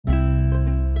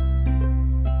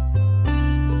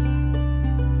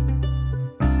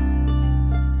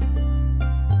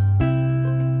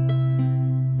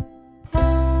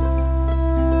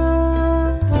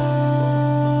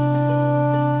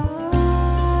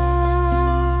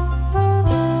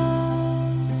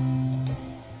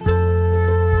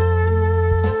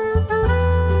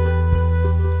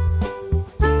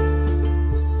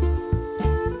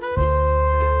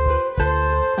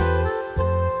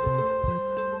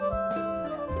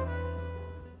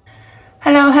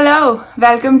Hello.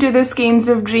 Welcome to the Skeins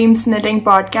of Dreams Knitting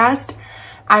Podcast.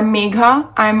 I'm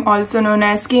Megha. I'm also known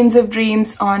as Skeins of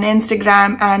Dreams on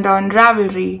Instagram and on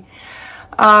Ravelry.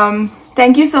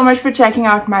 Thank you so much for checking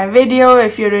out my video.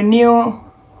 If you're a new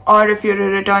or if you're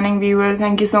a returning viewer,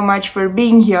 thank you so much for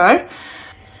being here.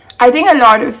 I think a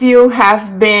lot of you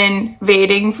have been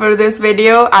waiting for this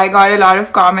video. I got a lot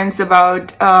of comments about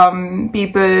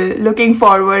people looking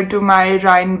forward to my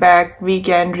Rhinebeck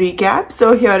weekend recap.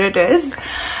 So here it is.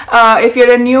 If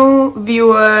you're a new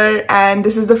viewer and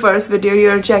this is the first video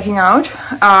you're checking out,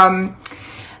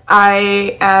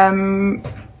 I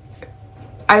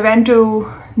went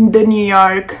to the New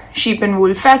York Sheep and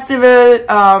Wool Festival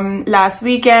last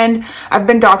weekend. I've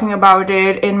been talking about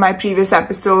it in my previous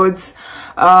episodes.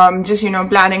 Just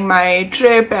planning my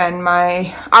trip and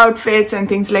my outfits and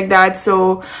things like that.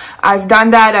 So I've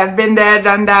done that, I've been there,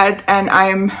 done that, and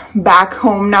I'm back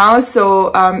home now.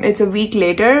 So it's a week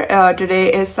later.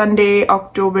 Today is Sunday,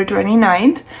 October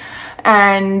 29th,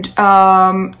 and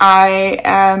I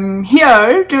am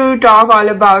here to talk all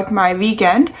about my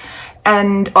weekend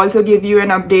and also give you an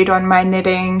update on my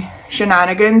knitting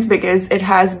shenanigans, because it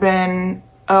has been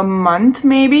a month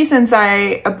maybe since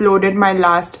I uploaded my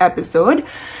last episode.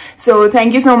 So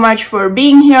thank you so much for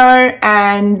being here,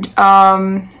 and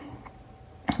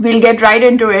we'll get right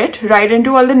into it, right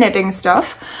into all the knitting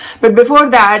stuff. But before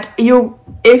that,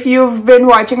 if you've been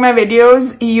watching my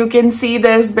videos, you can see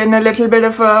there's been a little bit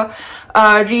of a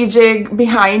rejig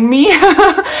behind me.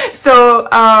 So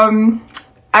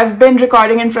I've been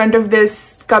recording in front of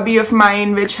this cubby of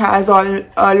mine which has a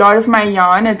lot of my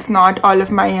yarn. It's not all of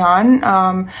my yarn,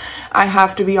 I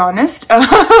have to be honest.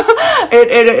 it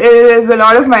is a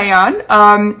lot of my yarn,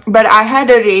 but I had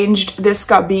arranged this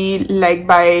cubby like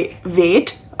by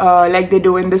weight, like they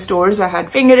do in the stores. I had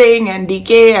fingering and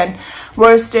DK and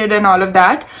worsted and all of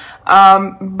that,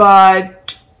 but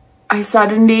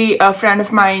a friend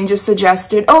of mine just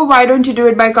suggested, oh, why don't you do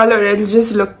it by color? It'll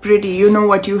just look pretty. You know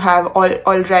what you have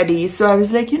already. So I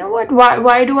was like, you know what?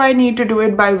 Why do I need to do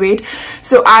it by weight?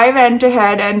 So I went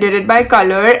ahead and did it by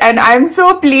color, and I'm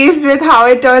so pleased with how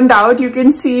it turned out. You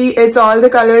can see it's all the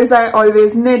colors I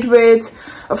always knit with.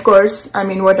 Of course, I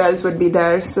mean, what else would be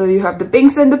there? So you have the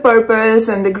pinks and the purples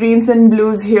and the greens and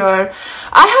blues here.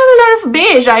 I have a lot of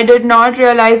beige. I did not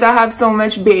realize I have so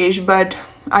much beige, but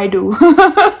I do.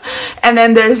 And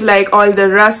then there's like all the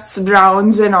rusts,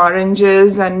 browns and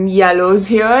oranges and yellows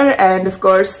here. And of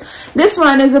course this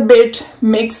one is a bit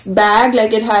mixed bag,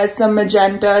 like it has some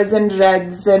magentas and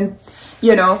reds, and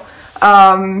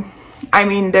I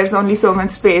mean, there's only so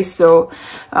much space. So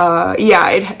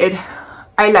yeah,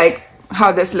 I like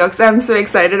how this looks. I'm so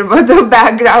excited about the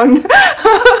background.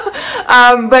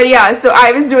 But yeah, so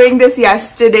I was doing this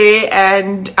yesterday,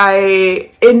 and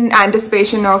in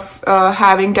anticipation of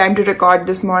having time to record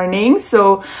this morning.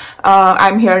 So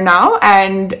I'm here now,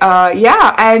 and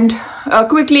yeah, and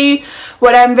quickly,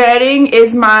 what I'm wearing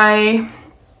is my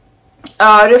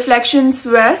Reflections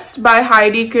vest by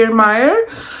Heidi Kiermaier.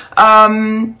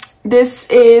 This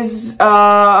is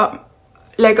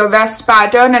like a vest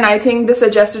pattern, and I think the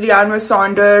suggested yarn was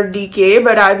Sonder DK,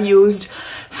 but I've used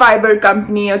Fiber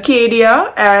Company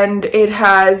Acadia, and it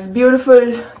has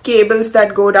beautiful cables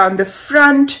that go down the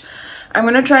front. I'm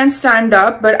gonna try and stand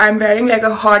up, but I'm wearing like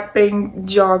a hot pink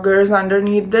joggers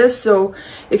underneath this, so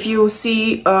if you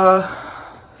see a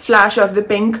flash of the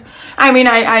pink, I mean,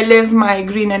 I live my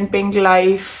green and pink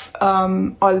life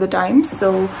all the time.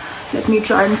 So let me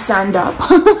try and stand up.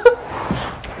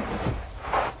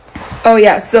 Oh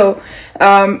yeah, so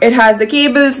it has the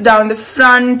cables down the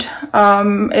front.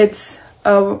 It's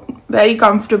a very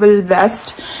comfortable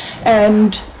vest,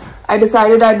 and I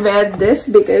decided I'd wear this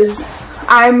because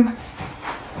I'm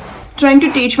trying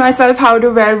to teach myself how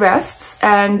to wear vests,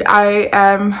 and I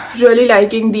am really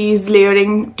liking these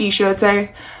layering t-shirts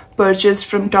I purchased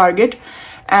from Target,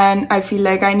 and I feel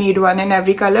like I need one in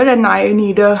every color, and I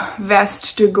need a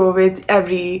vest to go with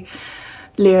every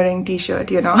layering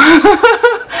t-shirt, you know.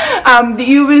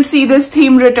 You will see this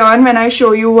theme return when I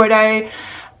show you what I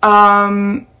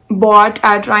bought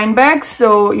at Rhinebeck,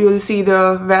 so you'll see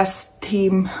the vest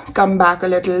theme come back a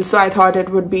little. So I thought it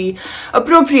would be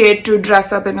appropriate to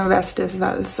dress up in a vest as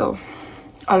well. So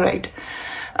alright,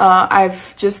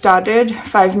 I've just started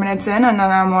 5 minutes in, and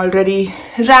then I'm already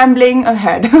rambling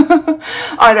ahead.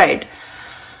 Alright,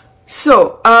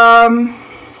 so I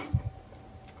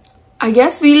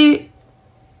guess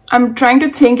I'm trying to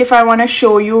think if I want to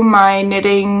show you my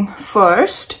knitting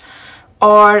first,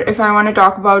 or if I want to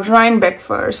talk about Rhinebeck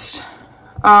first.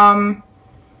 Alright,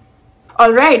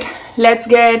 let's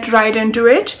get right into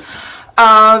it.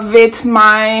 with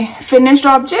my finished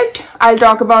object. I'll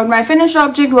talk about my finished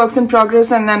object, works in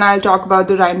progress, and then I'll talk about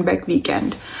the Rhinebeck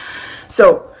weekend.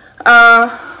 So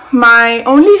my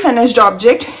only finished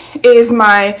object is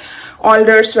my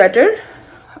Alder sweater.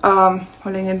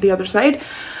 Holding it the other side.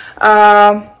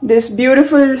 This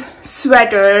beautiful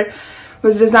sweater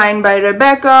was designed by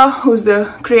Rebecca, who's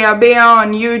the Crea Bea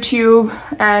on YouTube,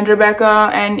 and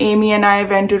Rebecca and Amy and I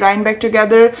went to Rhinebeck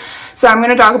together. So I'm going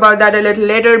to talk about that a little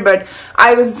later, but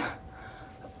I was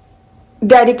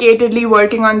dedicatedly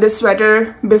working on this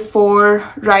sweater before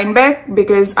Rhinebeck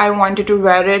because I wanted to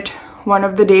wear it one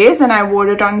of the days, and I wore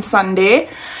it on Sunday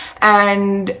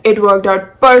and it worked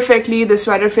out perfectly. The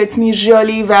sweater fits me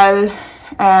really well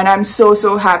and I'm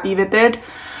so happy with it.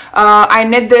 I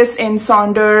knit this in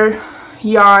Sonder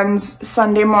Yarns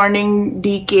Sunday Morning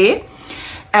DK,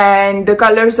 and the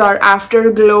colors are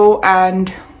Afterglow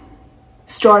and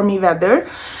Stormy Weather.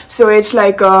 So it's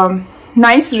like a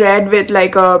nice red with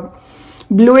like a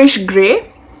bluish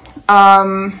gray,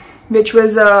 which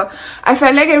was I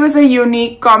felt like it was a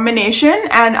unique combination,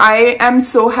 and I am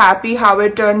so happy how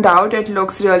it turned out. It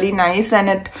looks really nice,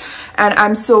 and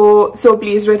I'm so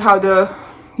pleased with how the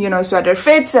sweater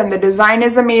fits, and the design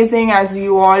is amazing. As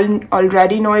you all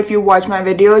already know if you watch my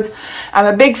videos, I'm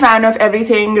a big fan of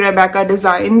everything Rebecca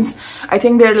designs. I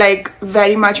think they're like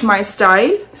very much my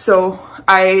style, so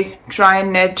I try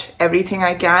and knit everything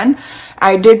I can.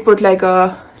 I did put like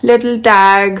a little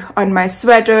tag on my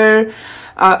sweater.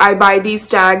 I buy these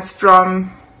tags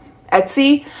from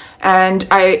Etsy, and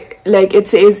it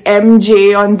says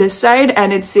MJ on this side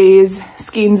and it says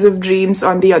Skeins of Dreams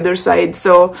on the other side.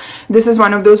 So this is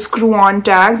one of those screw-on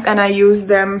tags, and I use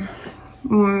them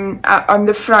on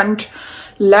the front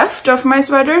left of my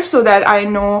sweater so that I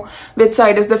know which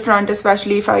side is the front,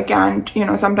 especially if I can't,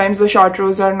 sometimes the short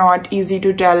rows are not easy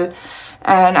to tell.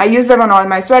 And I use them on all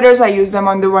my sweaters. I use them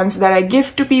on the ones that I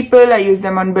gift to people. I use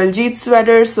them on Baljeet's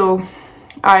sweaters. So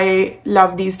I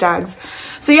love these tags.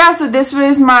 So yeah, so this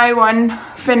was my one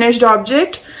finished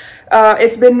object.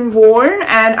 It's been worn,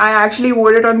 and I actually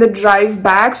wore it on the drive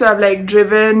back. So I've like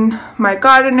driven my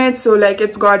car in it. So like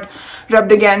it's got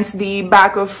rubbed against the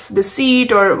back of the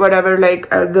seat or whatever, like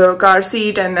the car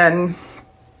seat. And then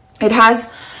it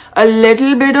has a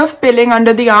little bit of pilling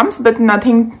under the arms, but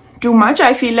nothing too much.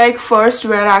 I feel like first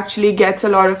wear actually gets a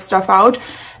lot of stuff out,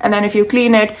 and then if you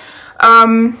clean it,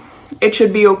 it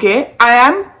should be okay. I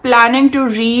am planning to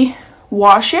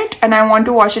re-wash it, and I want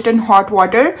to wash it in hot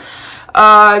water.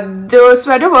 The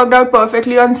sweater worked out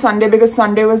perfectly on Sunday because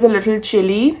Sunday was a little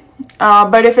chilly.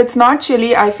 But if it's not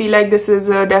chilly, I feel like this is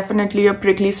definitely a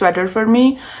prickly sweater for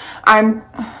me. I'm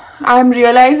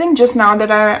realizing just now that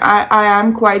I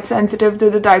am quite sensitive to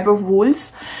the type of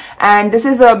wools. And this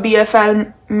is a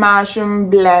BFL Masham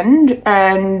blend,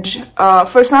 and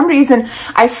for some reason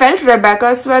I felt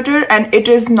Rebecca's sweater and it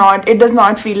does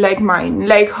not feel like mine.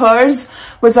 Like hers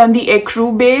was on the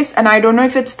ecru base, and I don't know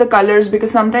if it's the colors,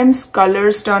 because sometimes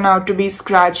colors turn out to be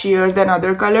scratchier than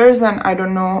other colors, and I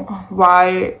don't know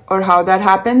why or how that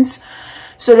happens.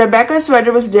 So Rebecca's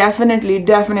sweater was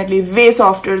definitely way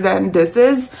softer than this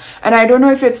is, and I don't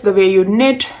know if it's the way you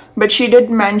knit, but she did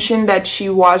mention that she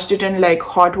washed it in like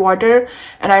hot water,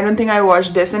 and I don't think I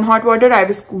washed this in hot water. I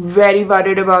was very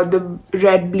worried about the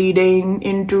red bleeding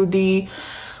into the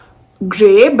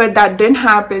gray, but that didn't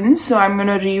happen. So I'm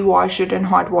gonna re-wash it in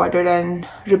hot water and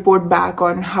report back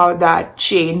on how that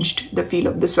changed the feel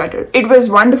of the sweater. It was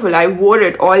wonderful. I wore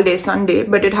it all day Sunday,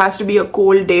 but it has to be a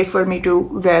cold day for me to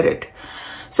wear it.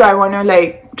 So I want to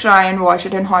like try and wash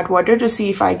it in hot water to see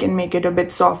if I can make it a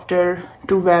bit softer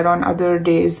to wear on other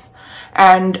days.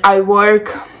 And I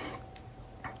work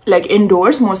like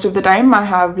indoors most of the time. I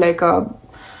have like a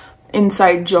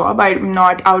inside job. I'm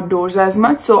not outdoors as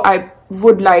much, so I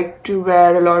would like to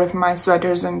wear a lot of my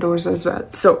sweaters indoors as well.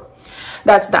 So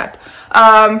that's that.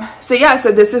 So yeah,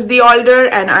 so this is the Alder,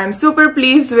 and I'm super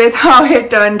pleased with how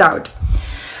it turned out.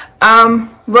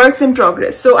 Works in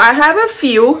progress. So I have a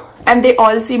few, and they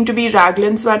all seem to be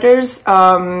raglan sweaters.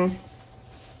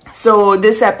 So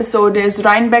this episode is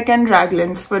Rhinebeck and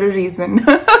Raglans for a reason.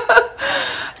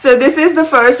 So this is the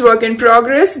first work in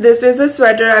progress. This is a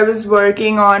sweater I was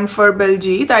working on for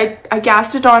Baljeet. I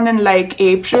cast it on in like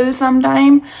April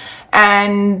sometime,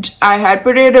 and I had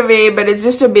put it away, but it's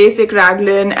just a basic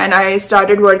raglan, and I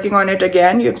started working on it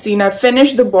again. You've seen I've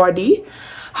finished the body.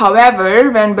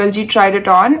 However, when Baljeet tried it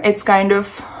on, it's kind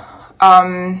of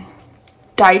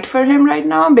tight for him right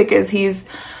now because he's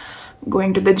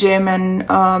going to the gym, and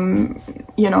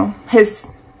you know,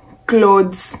 his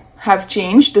clothes have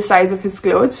changed the size of his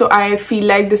clothes, so I feel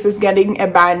like this is getting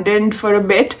abandoned for a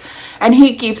bit, and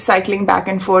he keeps cycling back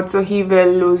and forth, so he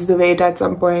will lose the weight at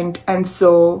some point. And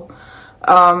so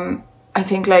I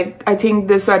think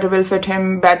the sweater will fit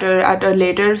him better at a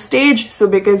later stage. So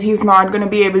because he's not going to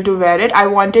be able to wear it, I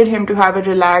wanted him to have a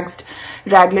relaxed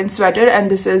raglan sweater,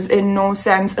 and this is in no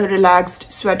sense a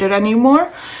relaxed sweater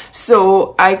anymore.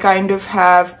 So I kind of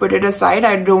have put it aside.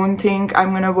 I don't think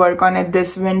I'm gonna work on it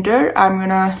this winter. I'm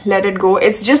gonna let it go.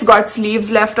 It's just got sleeves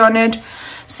left on it,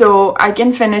 so I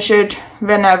can finish it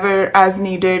whenever as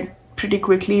needed, pretty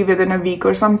quickly, within a week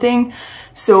or something.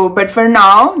 So, but for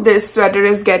now, this sweater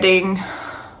is getting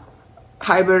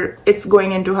it's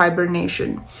going into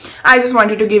hibernation. I just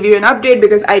wanted to give you an update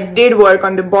because I did work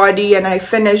on the body and I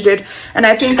finished it, and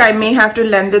I think I may have to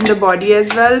lengthen the body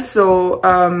as well. So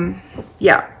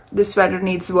yeah, this sweater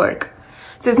needs work,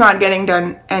 so it's not getting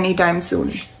done anytime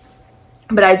soon,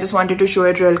 but I just wanted to show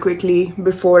it real quickly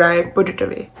before I put it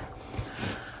away.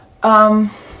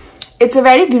 It's a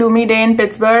very gloomy day in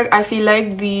Pittsburgh. I feel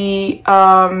like the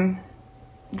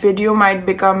video might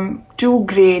become too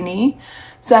grainy,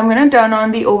 so I'm gonna turn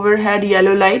on the overhead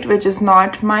yellow light, which is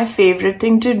not my favorite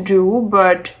thing to do,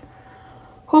 but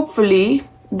hopefully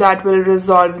that will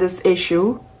resolve this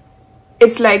issue.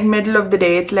 It's like middle of the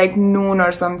day, it's like noon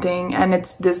or something, and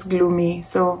it's this gloomy,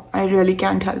 so I really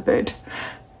can't help it.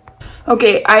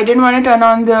 Okay, I didn't want to turn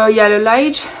on the yellow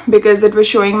light because it was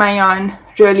showing my yarn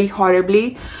really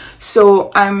horribly, so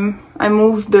I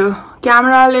moved the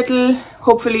camera a little.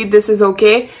 Hopefully this is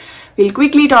okay. We'll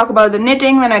quickly talk about the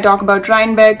knitting when I talk about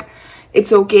Rhinebeck.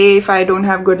 It's okay if I don't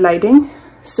have good lighting.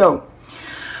 So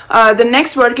the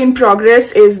next work in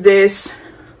progress is this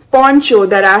poncho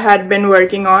that I had been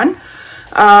working on.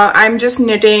 I'm just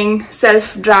knitting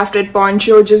self-drafted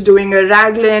poncho, just doing a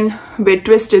raglan with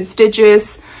twisted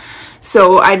stitches.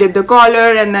 So I did the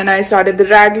collar and then I started the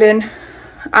raglan.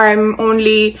 I'm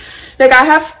only, like, I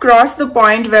have crossed the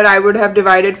point where I would have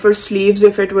divided for sleeves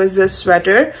if it was a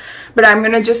sweater, but I'm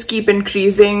gonna just keep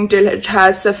increasing till it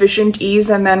has sufficient ease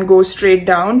and then go straight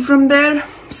down from there.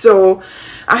 So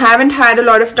I haven't had a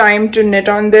lot of time to knit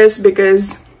on this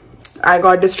because I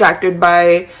got distracted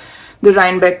by the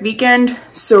Rhinebeck weekend,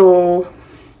 so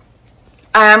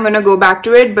I am gonna go back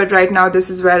to it, but right now this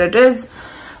is where it is.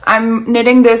 I'm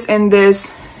knitting this in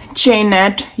this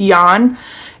chainette yarn.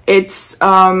 It's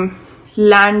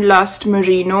Landlust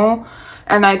Merino,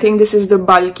 and I think this is the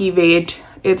bulky weight.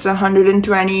 It's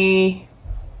 120,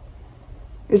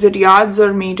 is it yards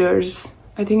or meters?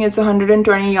 I think it's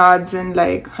 120 yards and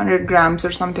like 100 grams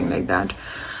or something like that.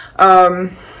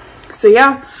 So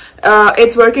yeah,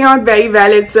 it's working out very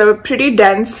well. It's a pretty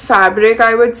dense fabric,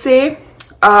 I would say.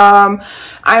 I'm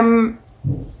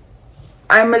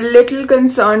a little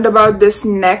concerned about this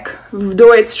neck,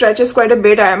 though it stretches quite a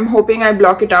bit. I'm hoping I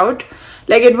block it out.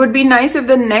 Like, it would be nice if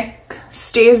the neck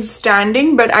stays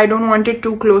standing, but I don't want it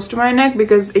too close to my neck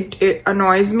because it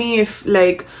annoys me if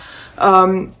like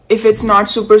if it's not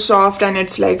super soft and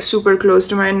it's like super close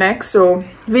to my neck. So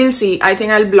we'll see. I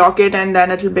think I'll block it and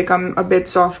then it'll become a bit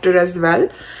softer as well.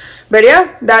 But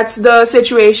yeah, that's the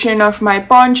situation of my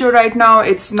poncho right now.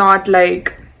 It's not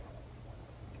like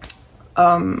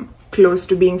close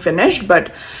to being finished,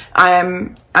 but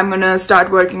I'm gonna start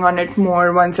working on it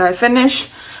more once I finish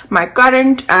my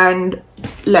current, and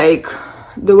like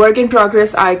the work in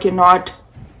progress I cannot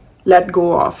let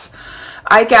go of.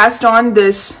 I cast on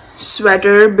this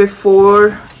sweater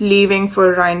before leaving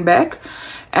for Rhinebeck,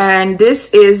 and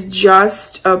this is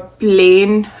just a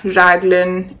plain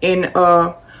raglan in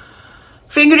a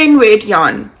fingering weight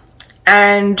yarn,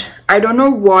 and I don't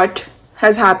know what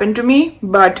has happened to me,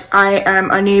 but I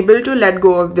am unable to let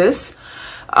go of this,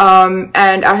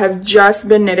 and I have just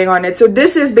been knitting on it. So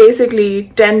this is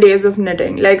basically 10 days of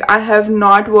knitting. Like, I have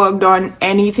not worked on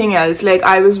anything else. Like,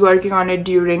 I was working on it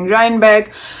during Rhinebeck.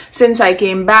 Since I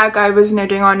came back, I was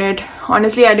knitting on it.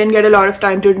 Honestly, I didn't get a lot of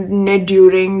time to knit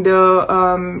during the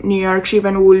New York Sheep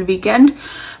and Wool weekend,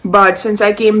 but since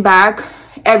I came back,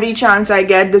 every chance I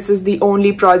get, this is the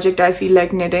only project I feel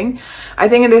like knitting. I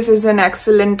think this is an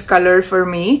excellent color for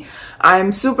me.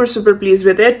 I'm super pleased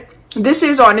with it. This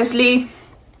is honestly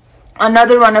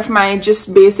another one of my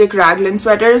just basic raglan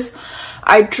sweaters.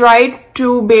 I tried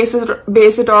to base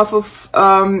it off of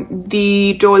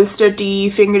the Tolster T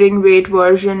fingering weight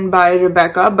version by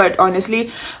Rebecca, but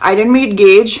honestly I didn't meet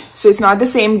gauge, so it's not the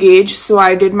same gauge, so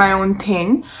I did my own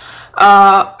thing.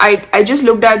 I just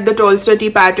looked at the Tolster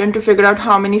T pattern to figure out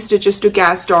how many stitches to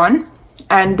cast on,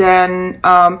 and then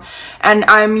and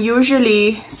I'm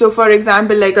usually, so for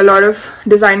example, like a lot of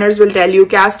designers will tell you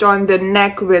cast on the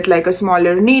neck with like a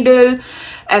smaller needle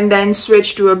and then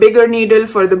switch to a bigger needle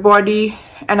for the body,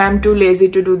 and I'm too lazy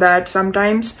to do that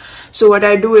sometimes. So what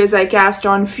I do is I cast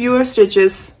on fewer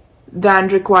stitches than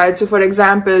required. So for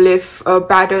example, if a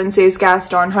pattern says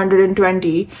cast on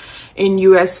 120 in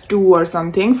US 2 or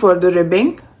something for the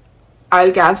ribbing,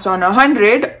 I'll cast on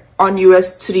 100 on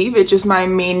US 3, which is my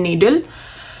main needle,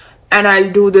 and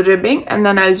I'll do the ribbing, and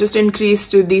then I'll just increase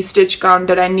to the stitch count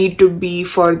that I need to be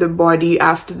for the body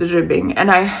after the ribbing.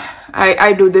 And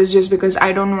I do this just because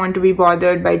I don't want to be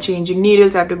bothered by changing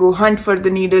needles. I have to go hunt for the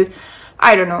needle.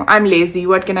 I don't know, I'm lazy,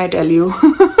 what can I tell you?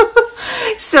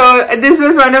 So this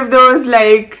was one of those,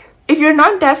 like, if you're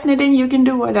not test knitting, you can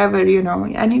do whatever, you know,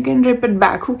 and you can rip it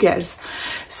back, who cares?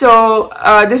 So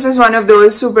this is one of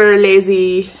those super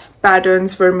lazy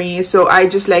patterns for me. So I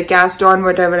just like cast on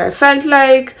whatever I felt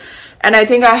like, and I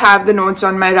think I have the notes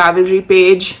on my Ravelry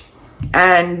page,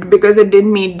 and because it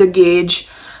didn't meet the gauge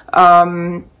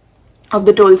of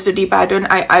the Toll City pattern,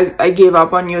 I gave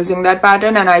up on using that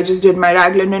pattern, and I just did my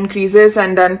raglan increases,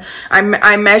 and then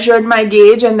I measured my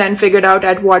gauge and then figured out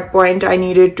at what point I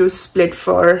needed to split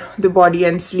for the body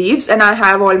and sleeves. And I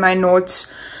have all my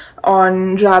notes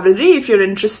on Ravelry if you're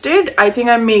interested. I think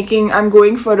I'm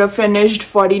going for a finished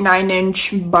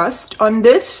 49-inch bust on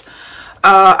this.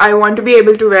 I want to be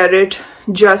able to wear it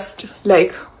just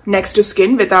like next to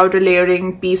skin without a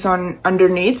layering piece on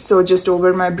underneath, so just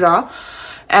over my bra.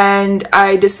 And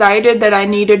I decided that I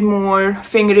needed more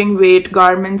fingering weight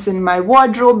garments in my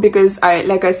wardrobe because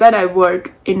like I said, I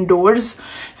work indoors,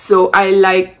 so I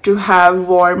like to have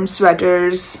warm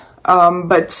sweaters,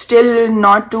 but still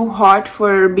not too hot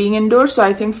for being indoors. So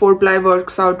I think 4-ply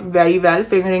works out very well.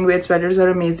 Fingering weight sweaters are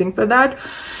amazing for that.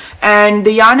 And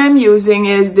the yarn I'm using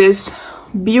is this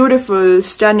beautiful,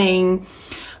 stunning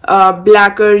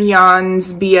Blacker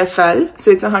Yarns BFL.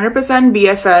 So it's 100%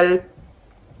 BFL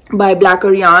by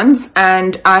Blacker Yarns,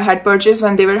 and I had purchased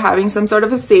when they were having some sort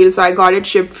of a sale, so I got it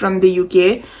shipped from the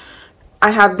UK.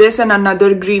 I have this and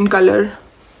another green color.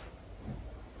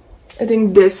 I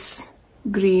think this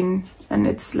green, and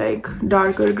it's like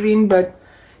darker green, but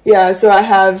yeah, so I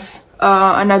have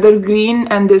another green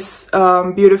and this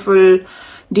beautiful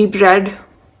deep red.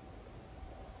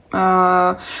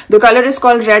 The color is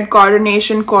called Red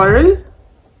Coronation Coral.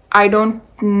 I don't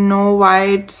know why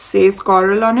it says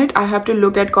coral on it. I have to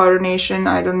look at coronation.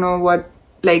 I don't know what,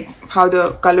 like, how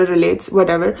the color relates,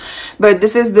 whatever. But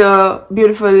this is the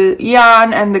beautiful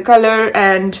yarn and the color,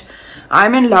 and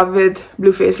I'm in love with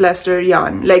Blueface Leicester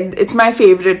yarn. Like, it's my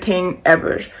favorite thing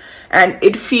ever, and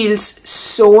it feels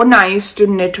so nice to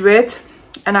knit with,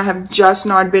 and I have just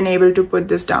not been able to put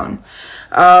this down.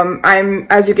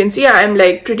 As you can see, I'm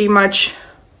like pretty much,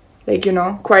 like, you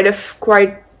know,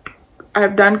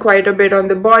 I've done quite a bit on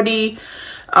the body,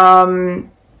 and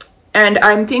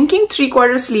I'm thinking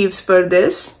 3/4 sleeves for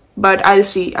this, but I'll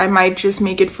see. I might just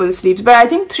make it full sleeves, but I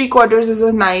think 3/4 is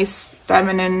a nice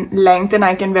feminine length, and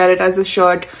I can wear it as a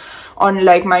shirt on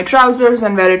like my trousers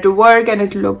and wear it to work, and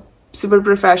it'll look super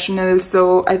professional.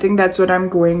 So I think that's what I'm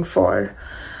going for.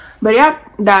 But yeah,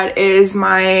 that is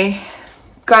my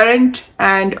current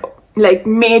and like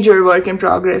major work in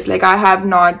progress. Like, I have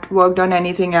not worked on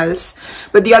anything else,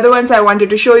 but the other ones I wanted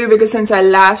to show you because since I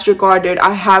last recorded,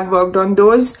 I have worked on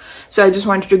those, so I just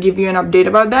wanted to give you an update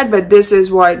about that. But this is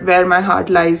where my heart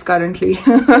lies currently.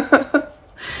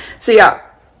 So yeah,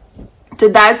 so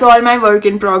that's all my work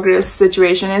in progress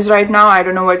situation is right now. I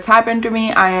don't know what's happened to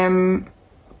me. I am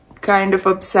kind of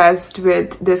obsessed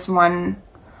with this one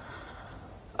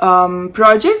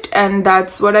project, and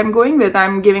that's what I'm going with.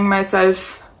 I'm giving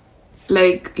myself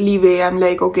like leeway. I'm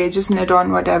like, okay, just knit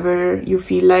on whatever you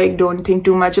feel like, don't think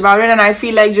too much about it. And I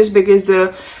feel like just because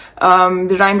the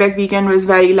Rhinebeck weekend was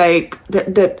very like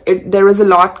there was a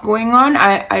lot going on,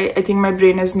 I think my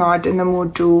brain is not in the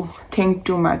mood to think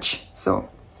too much. So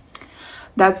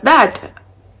that's that.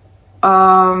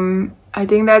 I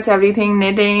think that's everything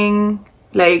knitting,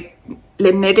 like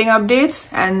knitting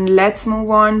updates, and let's move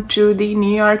on to the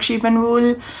New York Sheep and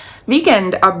Wool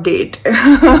weekend update.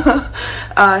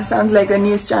 Sounds like a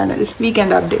news channel.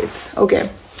 Weekend updates. Okay,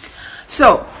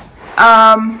 so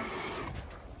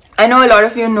I know a lot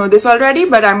of you know this already,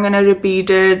 but I'm gonna repeat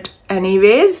it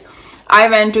anyways. I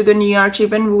went to the New York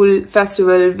Sheep and Wool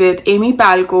Festival with Amy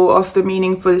Palco of the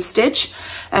Meaningful Stitch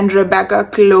and Rebecca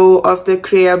Clow of the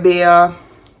Crea Bea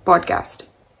podcast.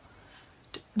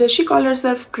 Does she call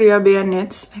herself Crea Bea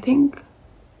Knits? I think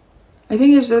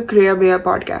it's the Crea Bea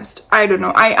podcast. I don't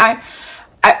know.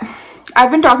 I've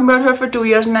been talking about her for 2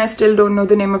 years and I still don't know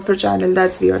the name of her channel.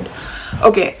 That's weird.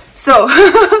 Okay, So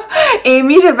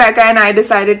Amy, Rebecca and I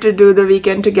decided to do the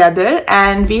weekend together,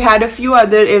 and we had a few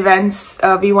other events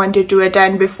we wanted to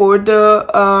attend before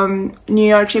the New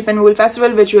York Sheep and Wool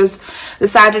Festival, which was the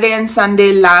Saturday and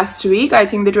Sunday last week. I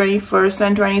think the 21st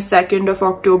and 22nd of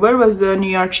October was the New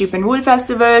York Sheep and Wool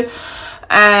Festival.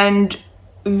 And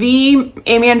Amy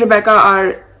and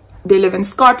Rebecca they live in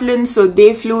Scotland, so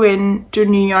they flew in to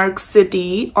New York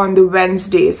City on the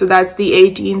Wednesday. So that's the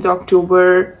 18th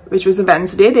October, which was a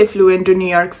Wednesday. They flew into New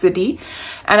York City,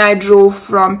 and I drove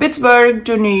from Pittsburgh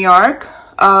to New York.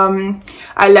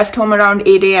 I left home around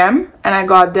 8 a.m. and I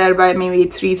got there by maybe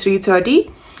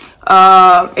 3:30.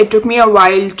 It took me a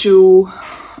while to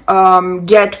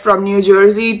get from New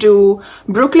Jersey to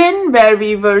Brooklyn, where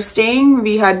we were staying.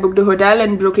 We had booked a hotel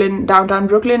in Brooklyn, downtown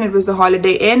Brooklyn. It was the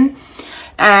Holiday Inn.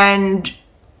 And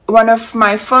one of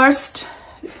my first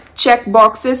check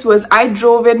boxes was I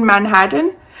drove in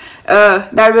Manhattan.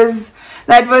 That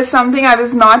was something I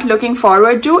was not looking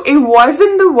forward to. It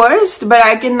wasn't the worst, but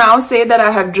I can now say that I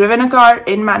have driven a car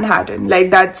in Manhattan. Like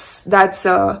that's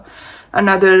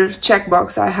another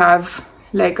checkbox I have,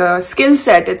 like a skill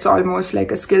set. It's almost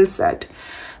like a skill set.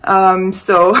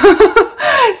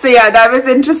 So yeah, that was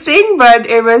interesting, but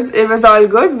it was all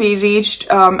good.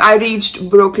 I reached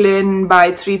Brooklyn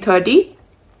by 3:30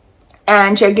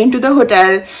 and checked into the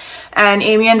hotel. And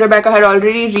Amy and Rebecca had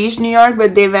already reached New York,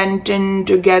 but they went in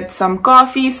to get some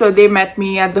coffee. So they met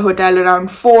me at the hotel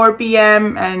around 4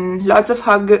 p.m. and lots of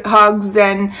hugs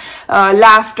and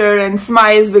laughter and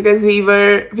smiles, because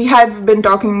we have been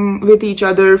talking with each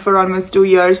other for almost 2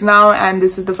 years now, and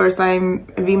this is the first time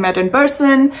we met in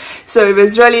person. So it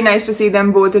was really nice to see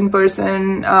them both in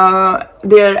person.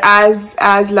 They're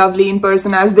as lovely in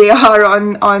person as they are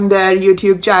on their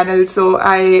YouTube channel. So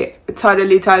I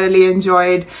thoroughly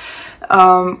enjoyed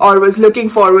or was looking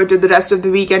forward to the rest of the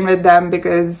weekend with them,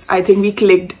 because I think we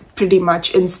clicked pretty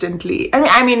much instantly.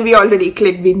 I mean we already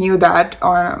clicked, we knew that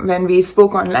when we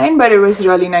spoke online, but it was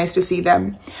really nice to see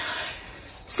them.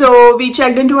 So we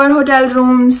checked into our hotel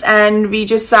rooms and we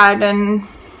just sat and,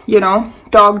 you know,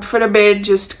 talked for a bit,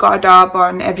 just caught up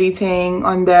on everything,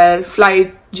 on their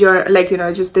flight, like, you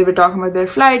know, just they were talking about their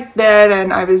flight there,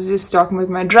 and I was just talking with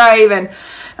my drive and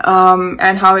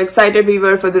how excited we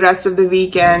were for the rest of the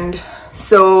weekend.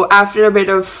 So after a bit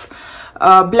of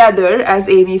blather, as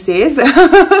Amy says,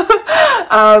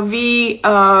 we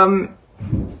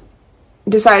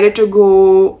decided to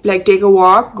go, like, take a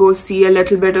walk, go see a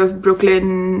little bit of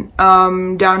Brooklyn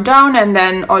downtown, and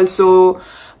then also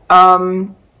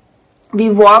we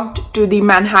walked to the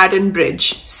Manhattan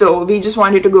Bridge. So we just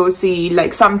wanted to go see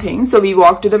like something. So we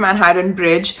walked to the Manhattan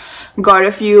Bridge, got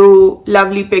a few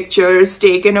lovely pictures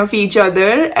taken of each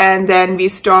other, and then we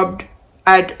stopped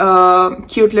at a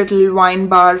cute little wine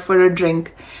bar for a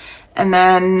drink. And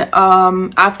then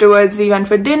afterwards we went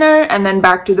for dinner and then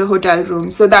back to the hotel room.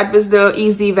 So that was the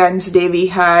easy Wednesday we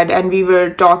had, and we were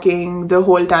talking the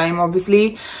whole time,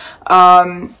 obviously.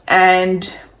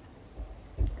 And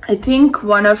I think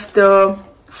one of the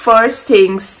first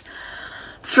things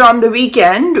from the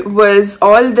weekend was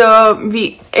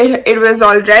it was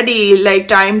already like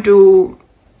time to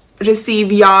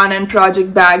receive yarn and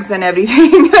project bags and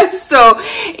everything. So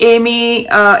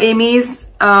Amy's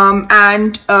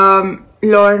aunt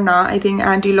Lorna, I think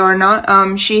Auntie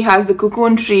Lorna, she has the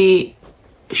Cocoon Tree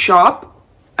shop.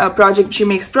 She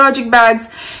makes project bags,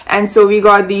 and so we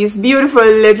got these beautiful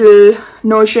little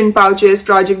Notion pouches,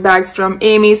 project bags from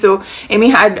Amy. So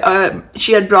Amy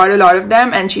she had brought a lot of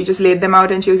them, and she just laid them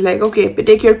out and she was like, okay,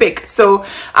 take your pick. So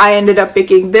I ended up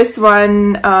picking this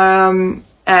one,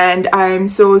 and I'm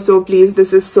so pleased.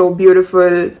 This is so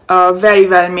beautiful, very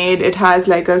well made. It has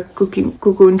like a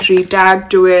Cocoon Tree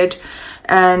tag to it,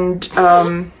 and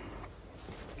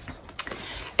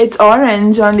it's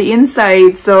orange on the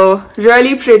inside, so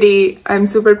really pretty. I'm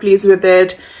super pleased with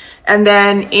it. And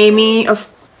then Amy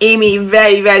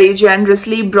very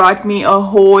generously brought me a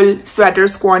whole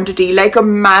sweaters quantity, like a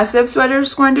massive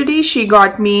sweaters quantity. She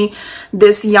got me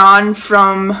this yarn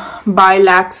from By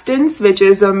Laxton's, which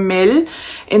is a mill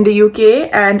in the UK,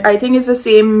 and I think it's the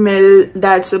same mill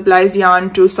that supplies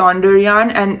yarn to Sonder Yarn.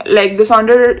 And like the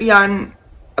Sonder Yarn,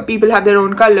 people have their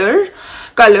own colors,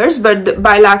 but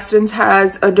By Laxton's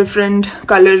has a different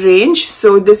color range.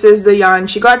 So this is the yarn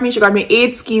she got me. She got me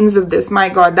 8 skeins of this. My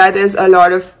god, that is a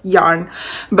lot of yarn.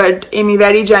 But Amy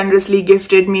very generously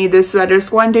gifted me this sweaters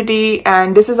quantity,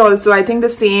 and this is also, I think, the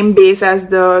same base as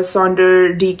the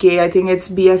Sonder DK. I think it's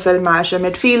BFL Masham.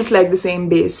 It feels like the same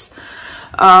base.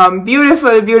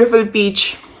 Beautiful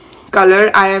peach color.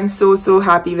 I am so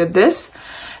happy with this.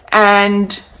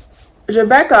 And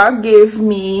Rebecca gave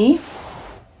me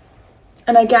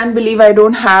and I can't believe I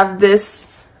don't have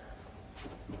this,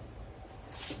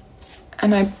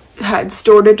 and I had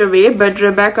stored it away, but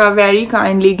Rebecca very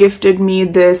kindly gifted me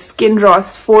this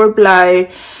Kinross 4-ply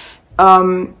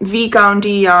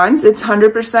V-County yarns. It's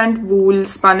 100% wool,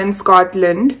 spun in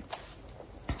Scotland,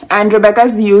 and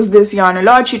Rebecca's used this yarn a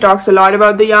lot. She talks a lot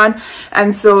about the yarn,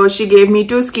 and so she gave me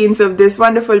 2 skeins of this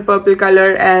wonderful purple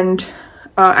color, and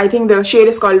I think the shade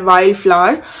is called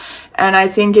Wildflower, and I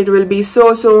think it will be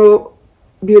so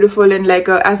beautiful in like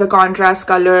as a contrast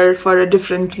color for a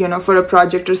different, you know, for a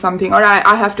project or something, or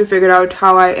I have to figure out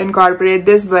how I incorporate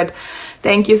this. But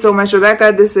thank you so much,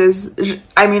 Rebecca. This is,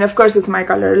 I mean, of course it's my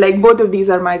color, like both of these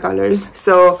are my colors,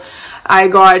 so I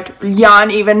got yarn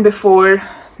even before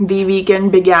the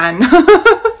weekend began.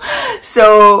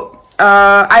 So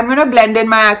I'm gonna blend in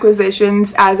my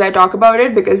acquisitions as I talk about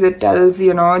it, because it tells,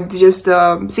 you know, just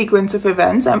the sequence of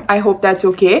events. I hope that's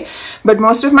okay. But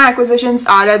most of my acquisitions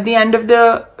are at the end of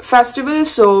the festival,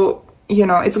 so, you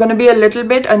know, it's gonna be a little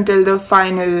bit until the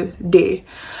final day.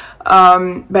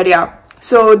 But yeah,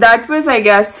 so that was, I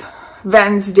guess,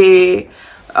 Wednesday,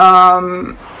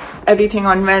 everything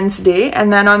on Wednesday.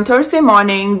 And then on Thursday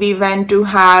morning, we went to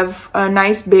have a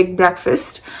nice big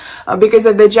breakfast. Because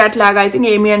of the jet lag, I think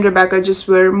Amy and Rebecca just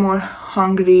were more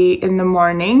hungry in the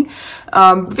morning,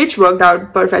 which worked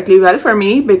out perfectly well for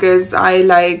me because I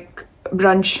like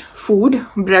brunch food,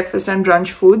 breakfast and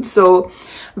brunch food. So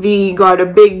we got a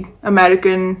big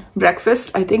American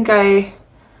breakfast. I think you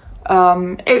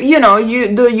know,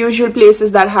 the usual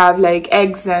places that have like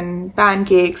eggs and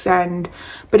pancakes and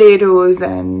potatoes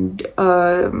and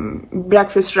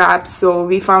breakfast wraps. So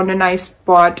we found a nice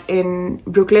spot in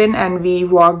Brooklyn and we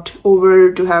walked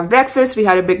over to have breakfast. We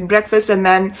had a big breakfast and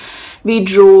then we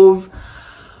drove.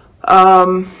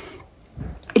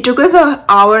 It took us an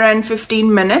hour and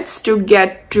 15 minutes to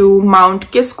get to Mount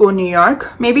Kisco, New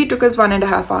York. Maybe it took us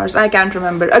 1.5 hours. I can't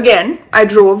remember. Again, I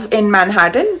drove in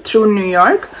Manhattan through New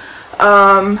York.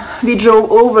 We drove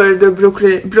over the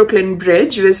Brooklyn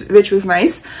Bridge, which was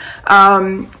nice.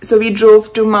 So we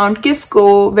drove to Mount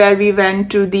Kisco, where we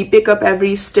went to the Pick Up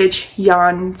Every Stitch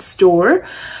yarn store.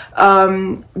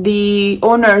 The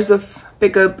owners of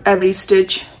Pick Up Every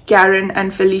Stitch, Karen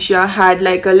and Felicia, had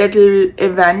like a little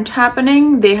event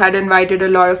happening. They had invited a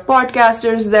lot of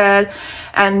podcasters there,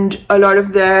 and a lot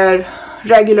of their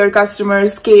regular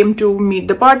customers came to meet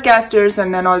the podcasters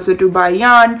and then also to buy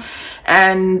yarn.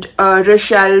 And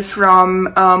Rochelle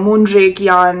from Moonrake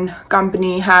Yarn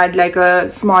Company had like a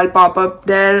small pop-up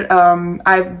there.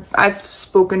 I've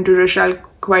spoken to Rochelle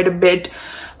quite a bit,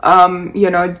 you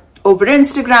know, over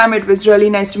Instagram. It was really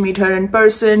nice to meet her in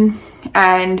person,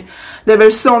 and there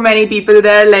were so many people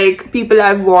there, like people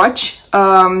I've watched.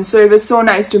 So it was so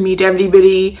nice to meet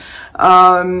everybody.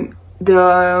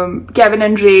 The Kevin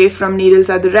and Ray from Needles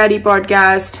at the Ready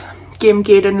podcast, Kim,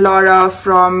 Kate and Laura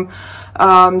from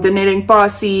the Knitting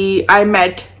Posse. I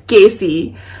met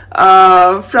Casey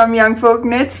from Young Folk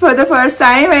Knits for the first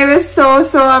time. It was so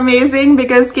amazing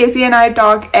because Casey and I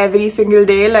talk every single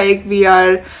day. Like we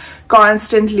are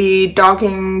constantly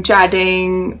talking,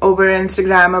 chatting over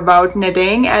Instagram about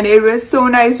knitting, and it was so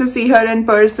nice to see her in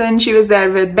person. She was there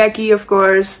with Becky, of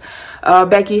course.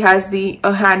 Becky has the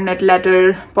Hand Knit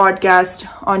Letter podcast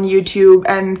on YouTube,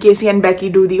 and Casey and Becky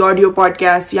do the audio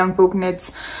podcast Young Folk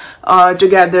Knits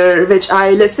together, which I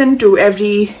listen to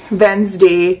every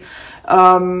Wednesday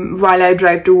while I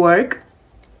drive to work.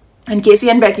 And Casey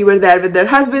and Becky were there with their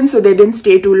husbands, so they didn't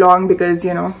stay too long because,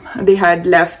 you know, they had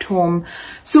left home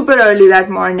super early that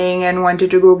morning and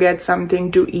wanted to go get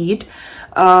something to eat.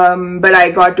 But I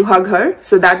got to hug her,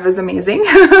 so that was amazing.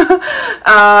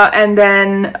 And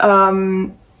then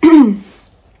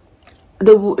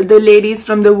the ladies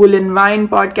from the Woolen Vine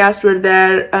podcast were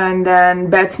there, and then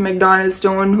Beth McDonald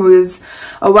Stone, who is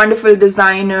a wonderful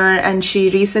designer, and she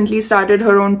recently started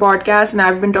her own podcast, and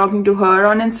I've been talking to her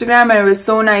on Instagram, and it was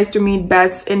so nice to meet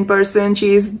Beth in person.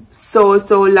 She's so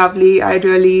lovely. I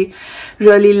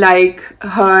really like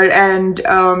her, and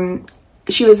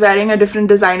she was wearing a different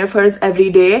design of hers every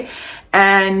day,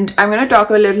 and I'm going to talk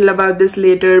a little about this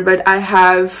later, but I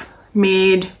have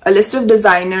made a list of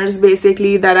designers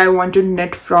basically that I want to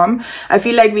knit from. I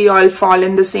feel like we all fall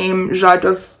in the same rut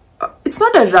of, it's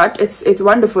not a rut, it's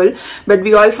wonderful, but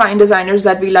we all find designers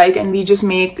that we like and we just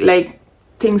make like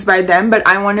things by them. But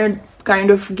I want to kind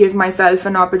of give myself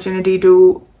an opportunity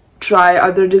to try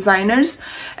other designers,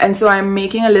 and so I'm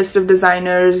making a list of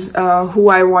designers who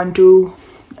I want to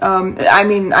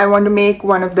I want to make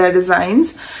one of their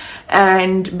designs,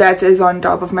 and Beth is on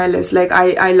top of my list. Like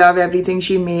I love everything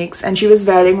she makes, and she was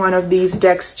wearing one of these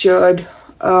textured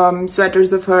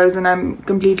sweaters of hers, and I'm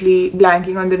completely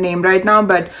blanking on the name right now,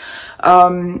 but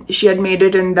She had made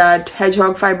it in that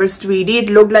hedgehog fibers 3D. It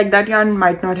looked like that yarn,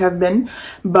 might not have been,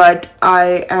 but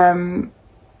I am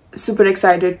super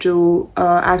excited to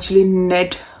actually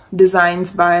knit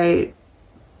designs by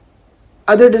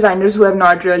other designers who have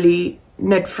not really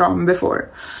knit from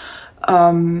before.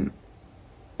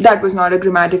 That was not a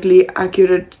grammatically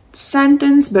accurate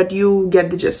sentence, but you get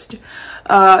the gist.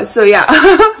 So yeah,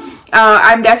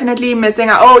 I'm definitely missing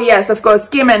out. Oh yes, of course,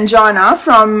 Kim and Jonna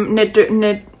from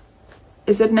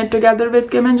is it Knit Together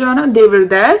with Kim and Jonna? They were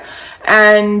there,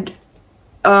 and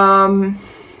I'm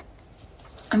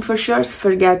for sure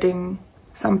forgetting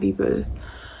some people.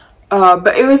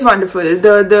 But it was wonderful.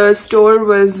 The store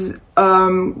was,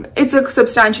 it's a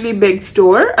substantially big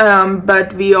store,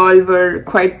 but we all were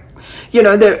quite, you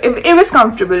know, it was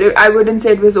comfortable. I wouldn't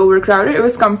say it was overcrowded. It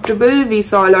was comfortable. We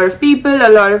saw a lot of people,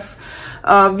 a lot of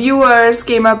viewers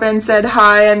came up and said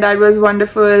hi, and that was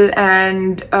wonderful.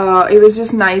 And it was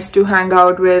just nice to hang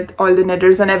out with all the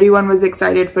knitters, and everyone was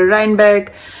excited for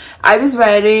Rhinebeck. I was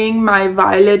wearing my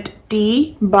violet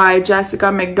tee by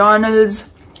Jessica McDonald's.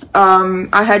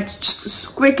 I had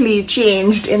quickly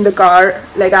changed in the car,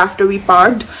 like after we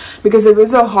parked, because it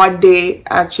was a hot day,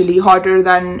 actually hotter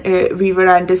than we were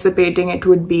anticipating it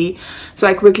would be. So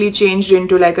I quickly changed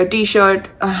into like a t-shirt,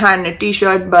 a hand knit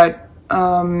t-shirt, but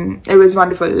it was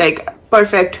wonderful, like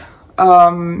perfect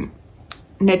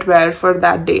knitwear for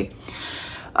that day.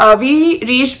 We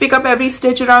reached Pick Up Every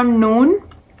Stitch around noon,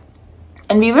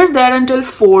 and we were there until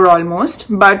 4 almost,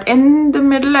 but in the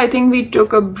middle I think we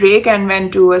took a break and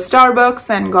went to a Starbucks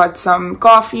and got some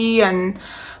coffee, and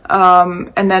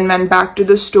then went back to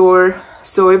the store.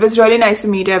 So it was really nice to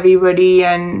meet everybody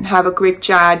and have a quick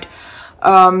chat.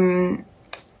 The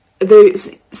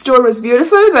store was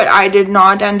beautiful, but I did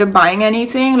not end up buying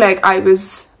anything. Like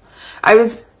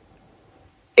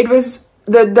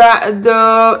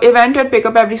the event at Pick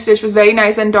Up Every Stitch was very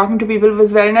nice, and talking to people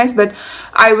was very nice, but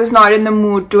I was not in the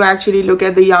mood to actually look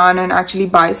at the yarn and actually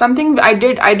buy something. I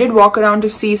did walk around to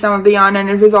see some of the yarn, and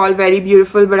it was all very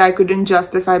beautiful, but I couldn't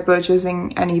justify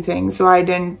purchasing anything, so I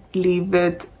didn't leave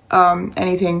with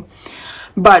anything.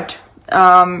 But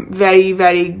very,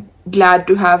 very glad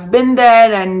to have been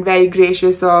there, and very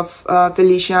gracious of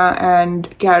Felicia and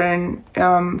Karen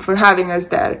for having us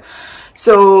there.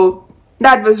 So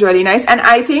that was really nice. And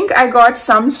I think I got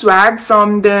some swag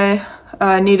from the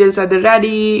Needles at the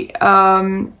Ready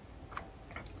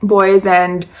boys,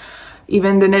 and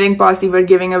even the Knitting Posse were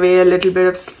giving away a little bit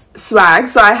of swag,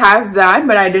 so I have that,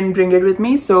 but I didn't bring it with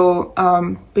me. So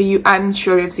but I'm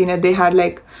sure you've seen it. They had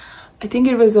like, I think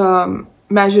it was a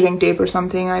measuring tape or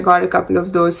something. I got a couple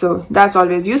of those, so that's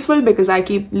always useful because I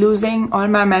keep losing all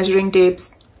my measuring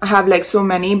tapes. I have like so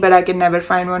many, but I can never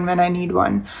find one when I need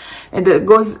one. It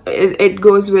goes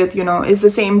with, you know, it's the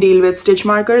same deal with stitch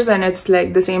markers, and it's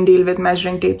like the same deal with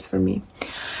measuring tapes for me.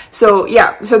 So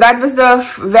yeah, so that was the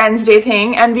Wednesday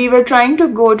thing, and we were trying to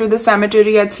go to the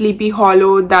cemetery at Sleepy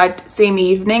Hollow that same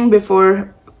evening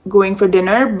before going for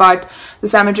dinner, but the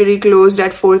cemetery closed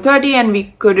at 4:30 and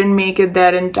we couldn't make it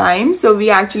there in time. So we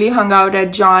actually hung out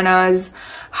at Jonna's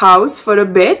house for a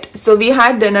bit. So we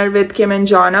had dinner with Kim and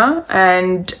Jonna,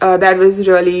 and that was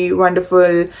really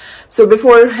wonderful. So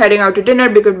before heading out to dinner,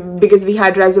 because we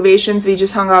had reservations, we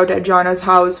just hung out at Jonna's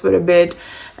house for a bit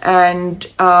and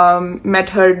met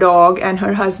her dog and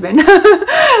her husband.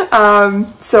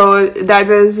 So that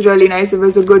was really nice. It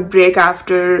was a good break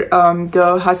after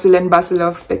the hustle and bustle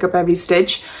of Pick Up Every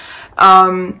Stitch.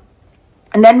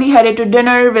 And then we headed to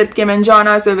dinner with Kim and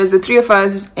Jonna. So it was the three of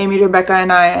us, Amy, Rebecca,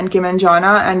 and I, and Kim and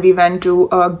Jonna, and we went to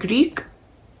a Greek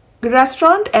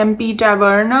restaurant, MP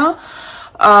Taverna.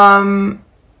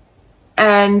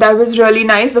 And that was really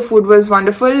nice. The food was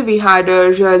wonderful. We had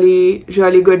a really,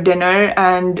 really good dinner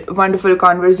and wonderful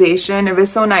conversation. It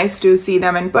was so nice to see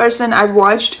them in person. I've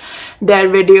watched their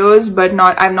videos, but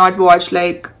I've not watched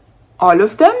like all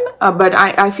of them, but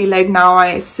I feel like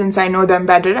now since I know them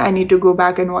better, I need to go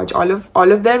back and watch all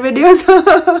of their videos.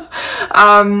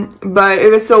 But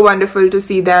it was so wonderful to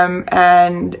see them,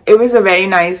 and it was a very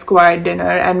nice quiet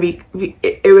dinner, and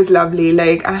it was lovely.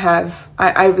 Like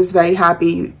I was very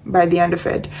happy by the end of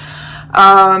it.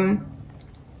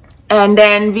 And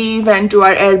then we went to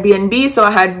our Airbnb. So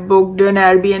I had booked an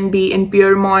Airbnb in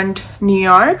Piermont, New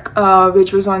York,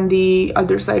 which was on the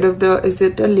other side of the, is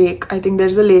it a lake? I think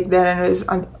there's a lake there, and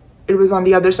it was on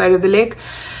the other side of the lake.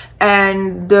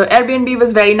 And the Airbnb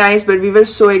was very nice, but we were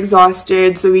so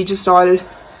exhausted. So we just all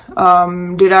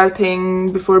did our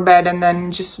thing before bed and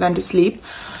then just went to sleep.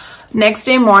 Next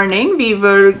day morning, we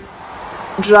were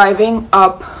driving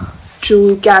up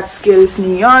to Catskills,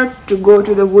 New York to go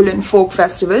to the Woolen Folk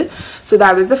Festival. So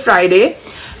that was the Friday.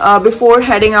 Before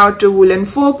heading out to Woolen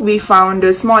Folk, we found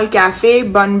a small cafe,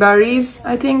 Bunbury's,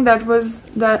 I think that's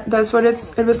what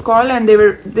it was called, and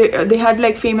they had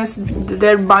like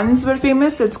their buns were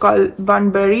famous. It's called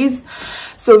Bunbury's.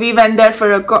 So we went there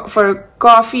for a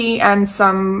coffee and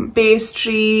some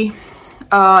pastry.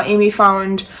 Amy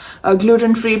found a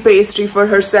gluten-free pastry for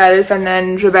herself, and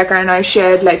then Rebecca and I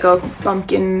shared like a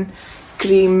pumpkin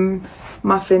cream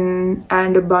muffin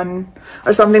and a bun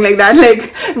or something like that.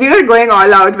 Like, we were going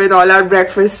all out with all our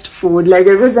breakfast food. Like,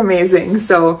 it was amazing.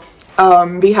 So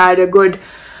we had a good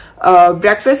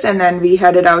breakfast, and then we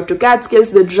headed out to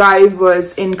Catskills. The drive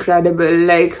was incredible.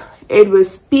 Like, it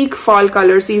was peak fall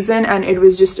color season, and it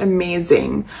was just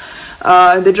amazing.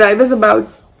 The drive was about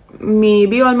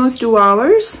maybe almost 2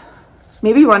 hours,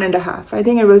 maybe 1.5. I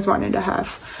think it was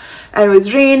 1.5, and it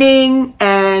was raining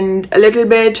and a little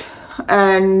bit,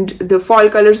 and the fall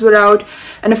colors were out.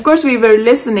 And of course we were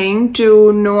listening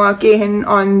to Noah Kahan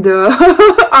on the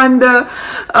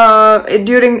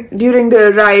during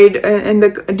the ride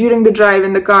during the drive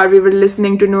in the car. We were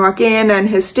listening to Noah Kahan and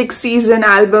his Stick Season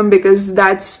album, because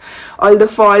that's all the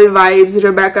fall vibes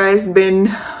Rebecca has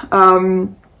been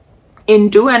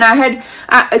into. And I had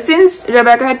since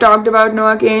Rebecca had talked about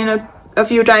Noah Kahan a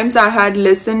few times, I had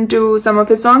listened to some of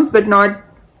his songs, but not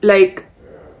like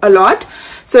a lot.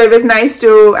 So it was nice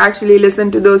to actually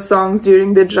listen to those songs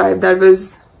during the drive. That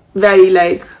was very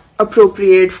like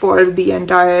appropriate for the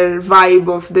entire vibe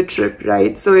of the trip,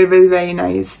 right? So it was very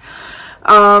nice.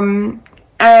 And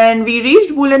we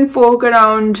reached Woolen Folk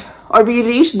we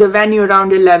reached the venue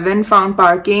around 11, found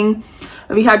parking.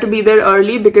 We had to be there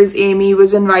early because Amy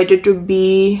was invited to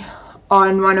be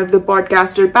on one of the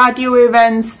podcaster patio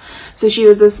events. So she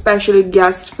was a special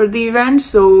guest for the event.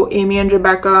 So Amy and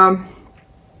Rebecca,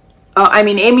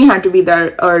 Amy had to be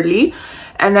there early.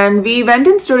 And then we went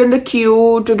and stood in the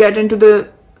queue to get into the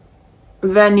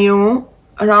venue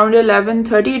around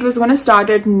 11:30. It was going to start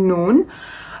at noon.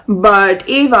 But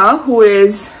Ava, who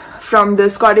is from the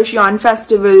Scottish Yarn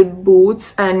Festival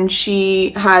booths, and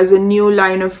she has a new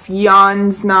line of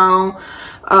yarns now.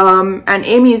 And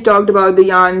Amy talked about the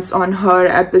yarns on her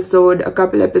episode a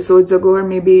couple episodes ago, or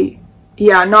maybe,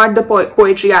 yeah, not the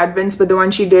Poetry Advents, but the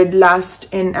one she did last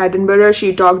in Edinburgh.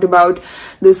 She talked about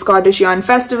the Scottish Yarn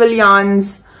Festival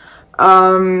yarns.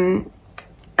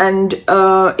 And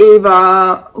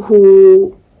Ava,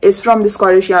 who is from the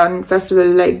Scottish Yarn Festival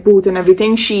like booth and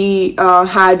everything, she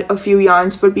had a few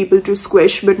yarns for people to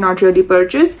squish but not really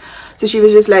purchase. So she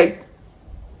was just like,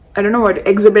 I don't know what,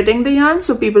 exhibiting the yarn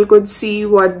so people could see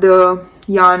what the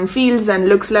yarn feels and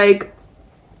looks like.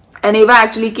 And Ava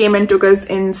actually came and took us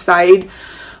inside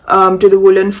to the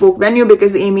Woolen Folk venue,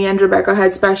 because Amy and Rebecca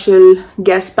had special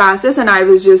guest passes, and I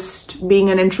was just being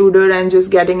an intruder and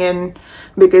just getting in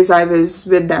because I was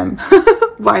with them.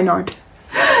 Why not?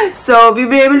 So we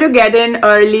were able to get in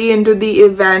early into the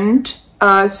event.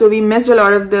 So we missed a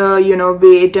lot of the,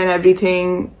 wait and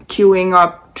everything, queuing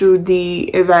up to the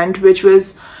event, which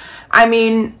was,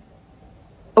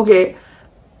 okay,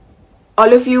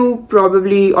 all of you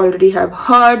probably already have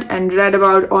heard and read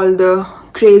about all the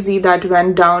crazy that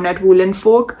went down at Woolen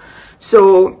Folk.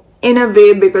 So in a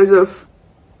way, because of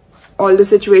all the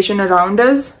situation around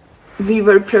us, we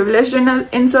were privileged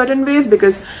in certain ways,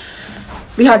 because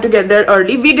we had to get there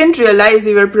early. We didn't realize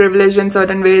we were privileged in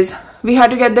certain ways. We had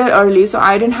to get there early, so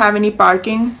I didn't have any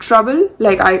parking trouble.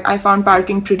 Like, I found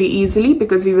parking pretty easily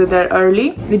because we were there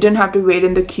early. We didn't have to wait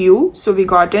in the queue, so we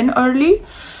got in early.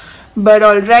 But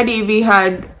already we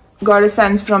had got a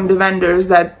sense from the vendors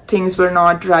that things were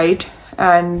not right,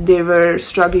 and they were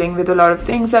struggling with a lot of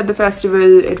things at the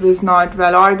festival. It was not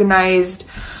well organized.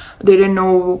 They didn't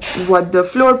know what the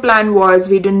floor plan was.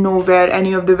 We didn't know where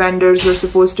any of the vendors were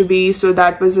supposed to be. So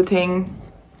that was the thing.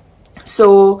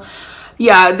 So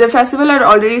yeah, the festival had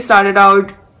already started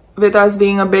out with us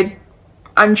being a bit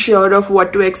unsure of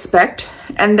what to expect.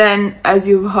 And then, as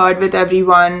you've heard with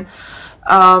everyone,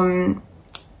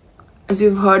 as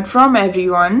you've heard from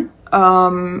everyone,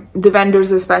 the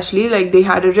vendors especially, like, they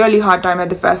had a really hard time at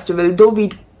the festival, though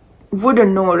we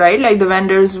wouldn't know, right? Like, the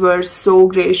vendors were so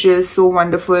gracious, so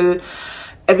wonderful.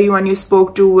 Everyone you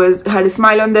spoke to had a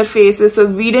smile on their faces. So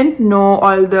we didn't know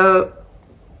all the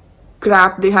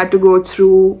crap they had to go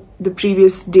through the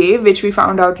previous day, which we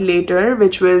found out later,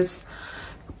 which was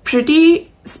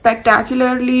pretty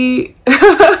spectacularly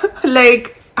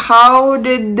like, how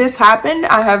did this happen?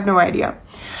 I have no idea.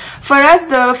 For us,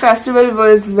 the festival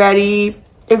was very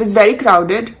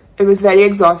crowded. It was very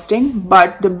exhausting,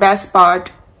 but the best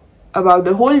part about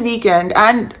the whole weekend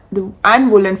and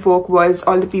Woolen Folk was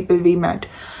all the people we met.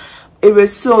 it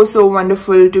was so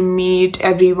wonderful to meet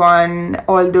everyone,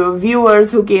 all the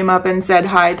viewers who came up and said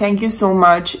hi. Thank you so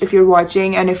much. If you're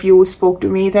watching and if you spoke to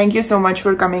me, thank you so much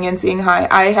for coming and saying hi.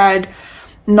 I had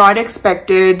not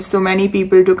expected so many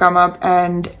people to come up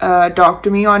and talk to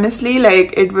me, honestly.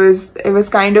 Like, it was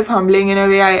kind of humbling in a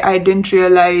way. I didn't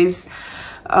realize,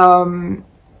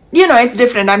 you know, it's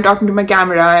different. I'm talking to my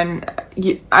camera and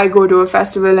I go to a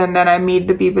festival and then I meet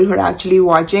the people who are actually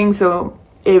watching. So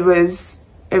it was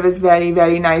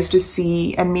very nice to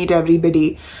see and meet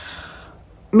everybody.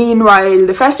 Meanwhile,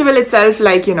 the festival itself,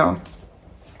 like, you know,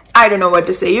 I don't know what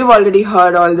to say. You've already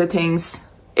heard all the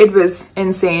things. It was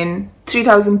insane.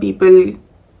 3,000 people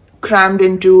crammed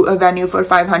into a venue for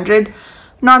 500.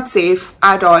 Not safe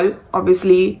at all,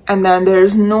 obviously. And then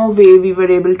there's no way we were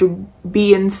able to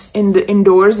be in the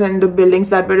indoors and the buildings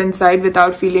that were inside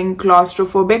without feeling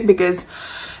claustrophobic, because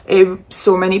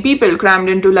so many people crammed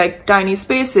into like tiny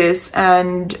spaces,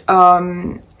 and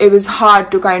it was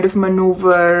hard to kind of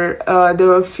maneuver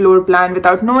the floor plan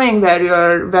without knowing where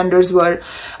your vendors were.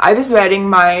 I was wearing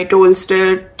my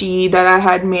Toaster tee that I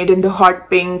had made in the hot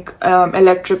pink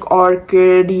electric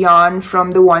orchid yarn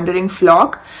from the Wandering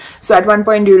Flock. So at one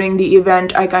point during the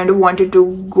event, I kind of wanted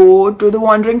to go to the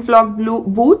Wandering Flock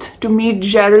booth to meet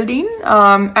Geraldine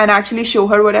and actually show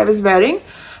her what I was wearing.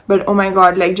 But oh my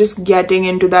god, like, just getting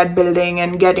into that building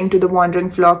and getting to the Wandering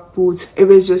Flock booth, it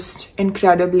was just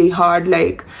incredibly hard.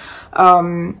 Like,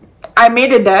 I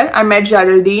made it there. I met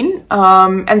Geraldine,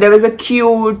 and there was a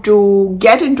queue to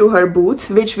get into her booth,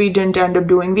 which we didn't end up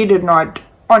doing. We did not.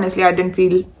 Honestly, I didn't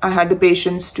feel I had the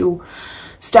patience to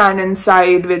stand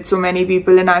inside with so many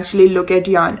people and actually look at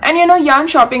yarn. And you know, yarn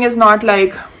shopping is not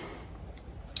like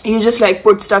you just like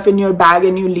put stuff in your bag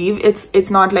and you leave.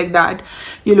 It's not like that.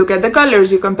 You look at the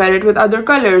colors, you compare it with other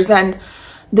colors, and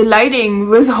the lighting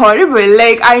was horrible.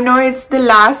 Like, I know it's the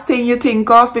last thing you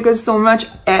think of because so much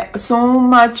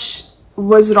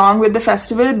was wrong with the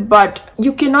festival, but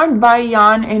you cannot buy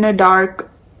yarn in a dark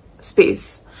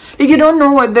space. Like, you don't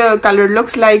know what the color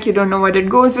looks like, you don't know what it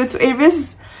goes with. So it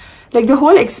was like, the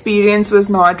whole experience was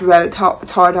not well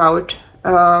thought out,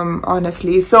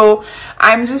 honestly. So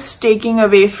I'm just taking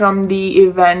away from the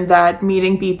event that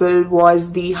meeting people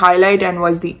was the highlight and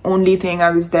was the only thing I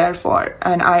was there for.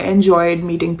 And I enjoyed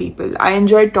meeting people. I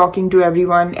enjoyed talking to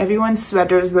everyone. Everyone's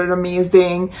sweaters were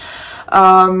amazing.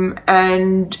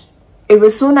 And it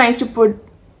was so nice to put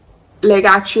like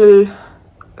actual,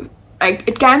 like,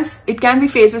 it can be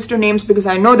faces to names because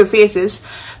I know the faces,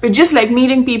 but just like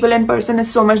meeting people in person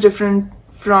is so much different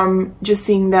from just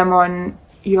seeing them on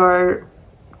your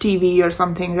TV or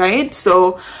something, right?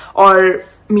 So, or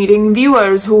meeting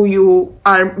viewers who you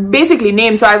are basically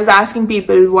named. So I was asking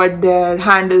people what their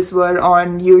handles were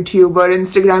on YouTube or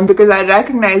Instagram because I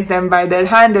recognize them by their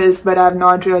handles, but I've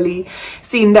not really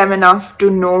seen them enough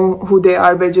to know who they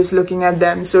are by just looking at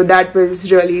them. So that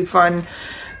was really fun.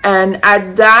 And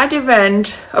at that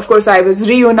event, of course, I was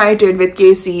reunited with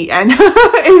Casey, and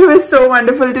it was so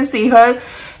wonderful to see her.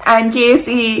 And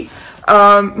Casey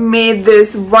made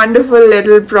this wonderful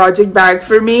little project bag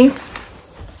for me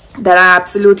that I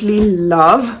absolutely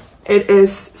love. It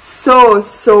is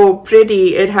so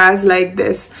pretty. It has like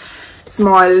this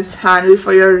small handle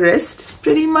for your wrist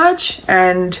pretty much,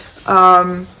 and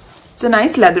it's a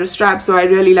nice leather strap, so I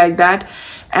really like that.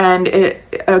 And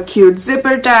a cute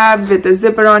zipper tab with a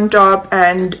zipper on top,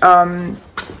 and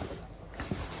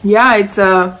yeah, it's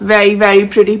a very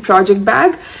pretty project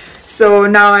bag. So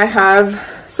now I have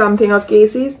something of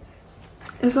Casey's.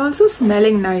 It's also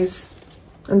smelling nice,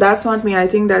 and that's not me. I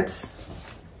think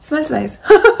smells nice.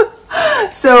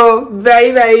 So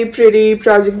very pretty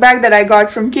project bag that I got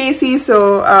from Casey.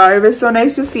 So it was so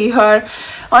nice to see her.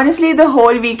 Honestly, the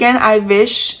whole weekend, I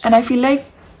wish, and I feel like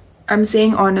I'm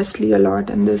saying honestly a lot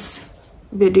in this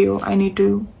video. I need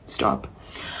to stop.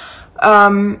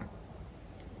 I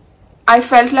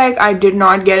felt like I did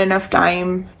not get enough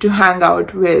time to hang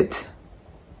out with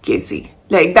Casey.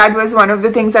 Like, that was one of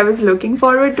the things I was looking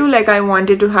forward to. Like, I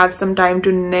wanted to have some time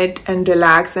to knit and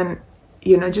relax and,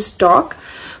 you know, just talk.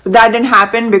 But that didn't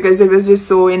happen because it was just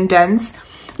so intense.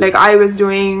 Like, there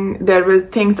were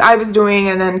things I was doing,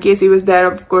 and then Casey was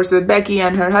there, of course, with Becky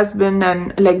and her husband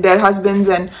and like their husbands.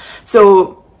 And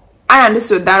so I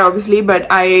understood that, obviously, but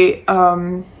I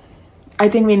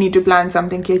think we need to plan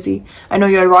something, Casey. I know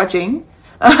you're watching.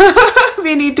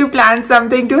 We need to plan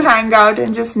something to hang out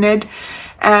and just knit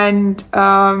and,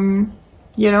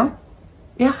 you know,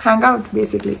 yeah, hang out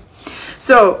basically.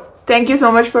 So thank you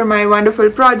so much for my wonderful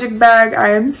project bag. I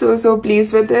am so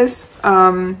pleased with this.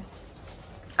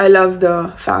 I love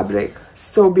the fabric,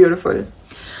 so beautiful.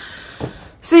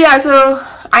 So yeah, so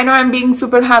I know I'm being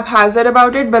super haphazard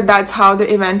about it, but that's how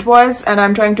the event was, and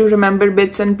I'm trying to remember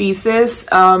bits and pieces.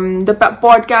 The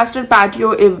podcaster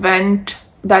patio event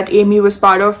that Amy was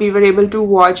part of, we were able to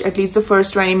watch at least the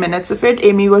first 20 minutes of it.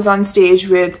 Amy was on stage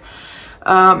with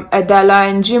Adela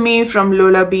and Jimmy from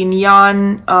Lola Bean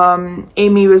Yarn.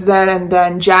 Amy was there, and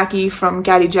then Jackie from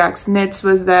Carrie Jack's Knits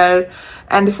was there,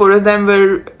 and the four of them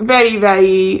were very,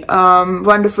 very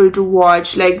wonderful to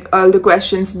watch. Like, all the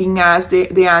questions being asked,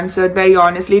 they answered very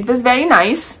honestly. It was very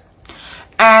nice,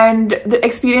 and the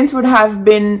experience would have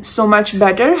been so much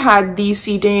better had the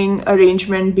seating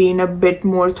arrangement been a bit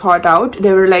more thought out.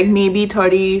 There were like maybe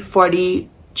 30-40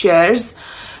 chairs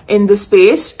in the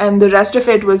space, and the rest of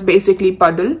it was basically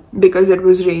puddle because it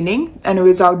was raining and it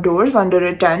was outdoors under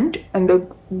a tent and the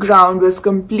ground was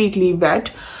completely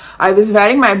wet. I was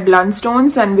wearing my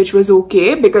Blundstones, and which was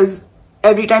okay because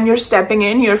every time you're stepping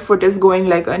in, your foot is going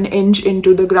like an inch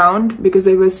into the ground because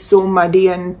it was so muddy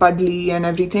and puddly and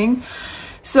everything.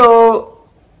 So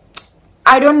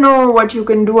I don't know what you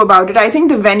can do about it. I think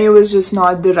the venue is just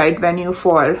not the right venue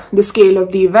for the scale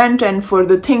of the event and for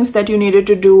the things that you needed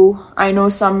to do. I know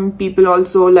some people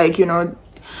also, like, you know,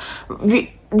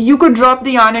 you could drop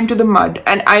the yarn into the mud,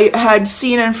 and I had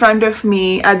seen in front of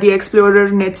me at the Explorer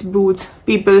Knits booth,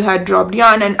 people had dropped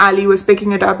yarn and Ali was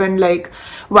picking it up and like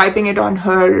wiping it on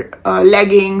her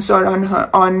leggings or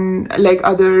on like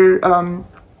other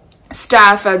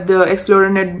staff at the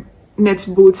Explorer Knits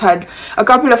booth had a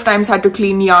couple of times had to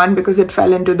clean yarn because it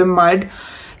fell into the mud.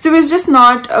 So it was just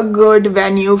not a good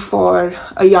venue for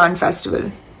a yarn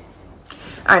festival.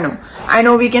 I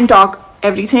know we can talk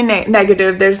everything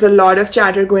negative. There's a lot of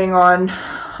chatter going on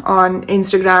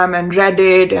Instagram and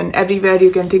Reddit and everywhere you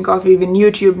can think of, even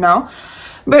YouTube now,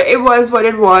 but it was what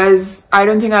it was. I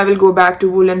don't think I will go back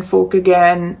to Woolen Folk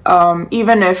again,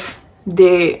 even if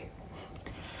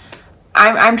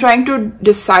I'm trying to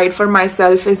decide for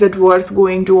myself, is it worth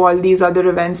going to all these other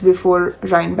events before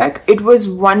Rhinebeck? It was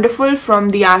wonderful from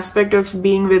the aspect of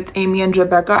being with Amy and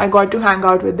Rebecca. I got to hang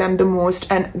out with them the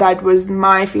most, and that was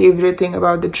my favorite thing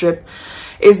about the trip,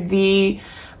 is the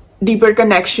deeper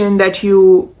connection that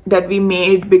we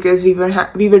made because we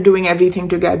were doing everything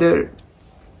together.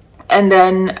 And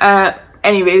then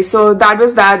anyway, so that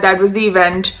was the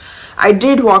event. I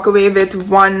did walk away with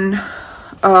one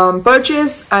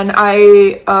purchase, and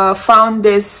I found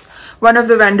this, one of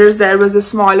the vendors there was a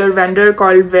smaller vendor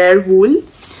called Wear Wool,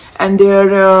 and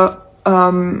they're a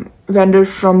vendor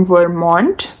from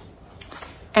Vermont,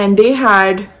 and they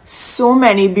had so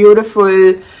many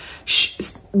beautiful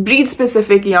breed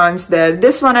specific yarns there.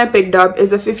 This one I picked up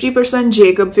is a 50%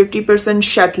 Jacob, 50%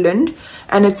 Shetland,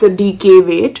 and it's a DK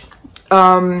weight,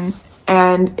 and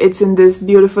it's in this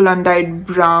beautiful undyed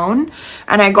brown,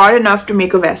 and I got enough to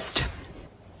make a vest.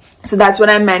 So that's what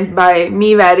I meant by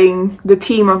me wearing the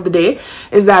theme of the day,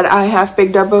 is that I have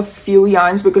picked up a few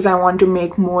yarns because I want to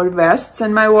make more vests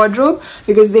in my wardrobe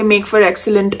because they make for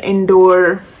excellent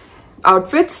indoor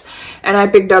outfits, and I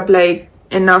picked up like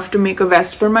enough to make a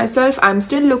vest for myself. I'm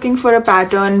still looking for a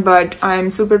pattern, but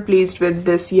I'm super pleased with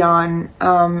this yarn.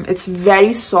 It's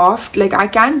very soft. Like, I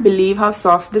can't believe how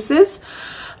soft this is.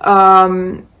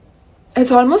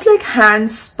 It's almost like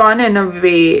hand spun in a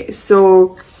way.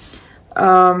 So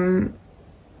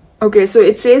okay, so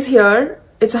it says here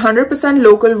it's 100%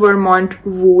 local Vermont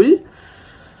wool.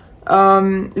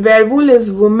 Wearwool is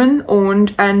woman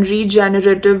owned and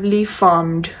regeneratively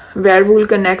farmed. Wearwool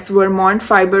connects Vermont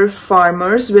fiber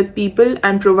farmers with people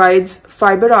and provides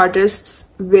fiber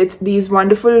artists with these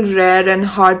wonderful, rare and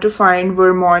hard to find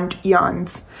Vermont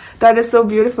yarns. That is so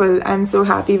beautiful. I'm so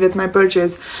happy with my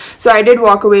purchase. So I did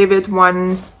walk away with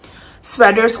one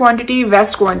sweaters quantity,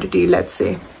 vest quantity, let's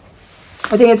say.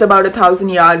 I think it's about 1,000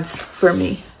 yards for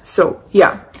me. So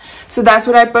yeah, so that's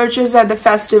what I purchased at the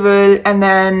festival. And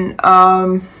then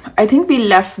I think we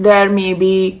left there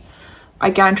maybe, I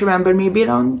can't remember, maybe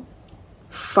around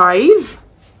 5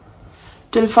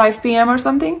 till 5 p.m. or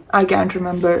something. I can't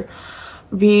remember.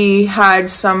 We had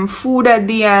some food at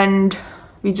the end.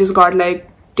 We just got like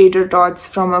tater tots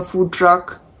from a food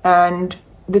truck, and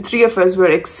the three of us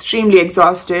were extremely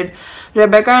exhausted.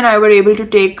 Rebecca and I were able to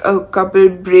take a couple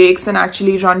breaks and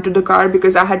actually run to the car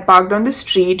because I had parked on the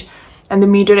street and the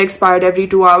meter expired every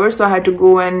 2 hours, so I had to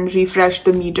go and refresh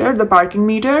the meter, the parking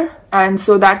meter. And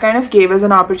so that kind of gave us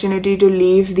an opportunity to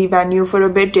leave the venue for a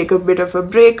bit, take a bit of a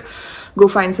break, go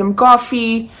find some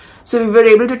coffee. So we were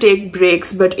able to take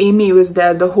breaks, but Amy was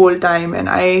there the whole time, and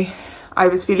I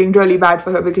was feeling really bad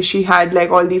for her because she had like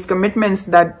all these commitments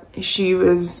that she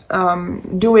was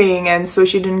doing, and so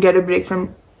she didn't get a break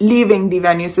from leaving the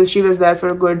venue. So she was there for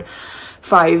a good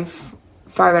 5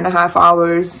 5.5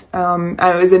 hours, and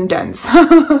it was intense.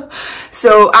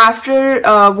 So after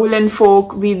Woolen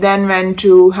Folk, we then went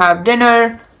to have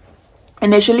dinner.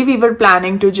 Initially, we were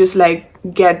planning to just like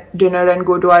get dinner and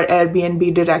go to our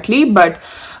Airbnb directly, but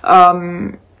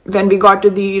when we got to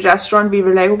the restaurant, we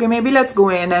were like, okay, maybe let's go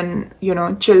in and, you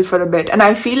know, chill for a bit. And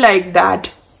I feel like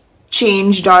that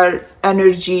changed our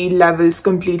energy levels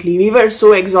completely. We were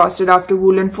so exhausted after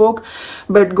Woolen Folk,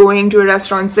 but going to a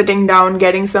restaurant, sitting down,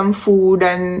 getting some food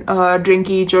and drink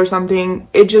each or something,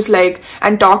 it just like,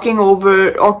 and talking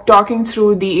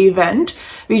through the event,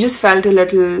 we just felt a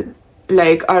little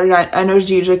like our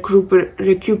energy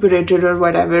recuperated or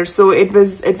whatever. So it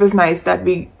was nice that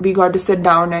we got to sit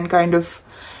down and kind of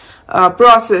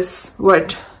process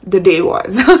what the day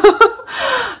was.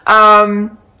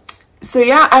 So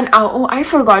yeah, and oh, I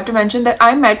forgot to mention that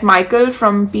I met Michael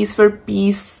from Peace for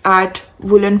Peace at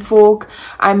Woolen Folk.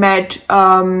 I met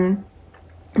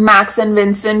Max and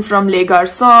Vincent from Les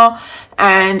Garçons,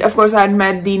 and of course I had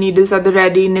met the Needles at the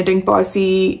Ready knitting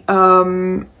posse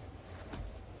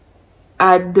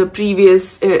at the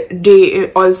previous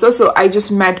day also. So I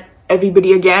just met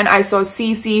everybody again. I saw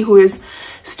Cece, who is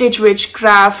Stitch Witch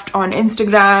Craft on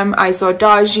Instagram. I saw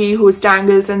Taji, who's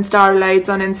Tangles and Starlights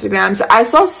on Instagram. So I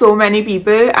saw so many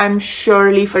people. I'm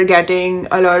surely forgetting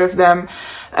a lot of them.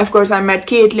 Of course, I met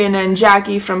Caitlin and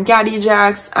Jackie from Caddy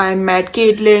Jacks. I met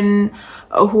Caitlin,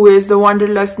 who is the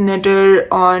Wanderlust Knitter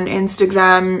on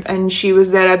Instagram, and she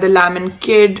was there at the Lamb and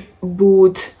Kid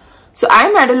booth. So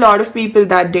I met a lot of people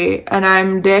that day, and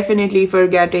I'm definitely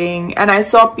forgetting. And I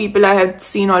saw people I had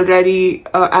seen already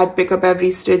at Pick Up Every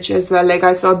Stitch as well. Like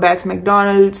I saw Beth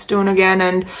McDonald's tune again,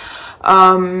 and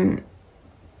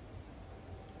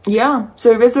yeah,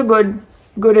 so it was a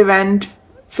good event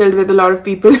filled with a lot of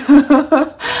people.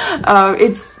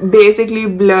 It's basically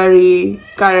blurry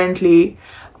currently.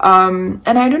 And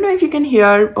I don't know if you can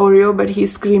hear Oreo, but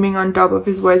he's screaming on top of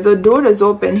his voice. The door is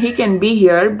open. He can be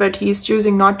here, but he's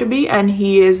choosing not to be, and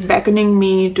he is beckoning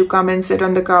me to come and sit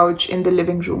on the couch in the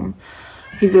living room.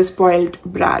 He's a spoiled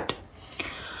brat.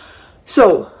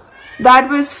 So that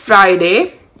was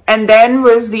Friday, and then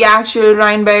was the actual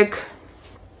Rhinebeck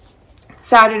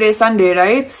Saturday, Sunday,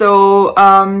 right? So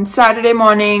Saturday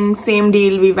morning, same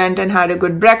deal. We went and had a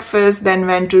good breakfast, then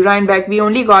went to Rhinebeck. We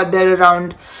only got there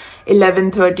around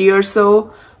 11:30 or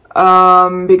so,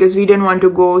 because we didn't want to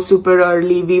go super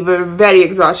early. We were very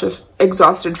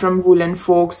exhausted from Woolen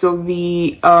Folk, so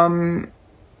we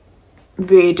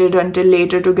waited until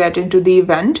later to get into the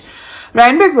event.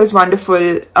 Rhinebeck was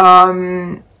wonderful.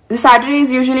 The Saturday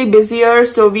is usually busier,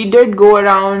 so we did go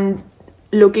around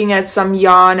looking at some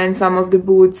yarn and some of the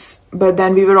booths, but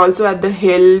then we were also at the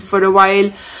hill for a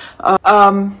while.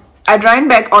 At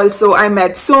Rhinebeck also, I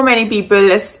met so many people,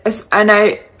 and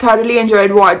I thoroughly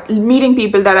enjoyed meeting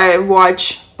people that I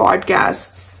watch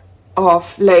podcasts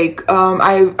of. Like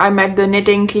I met the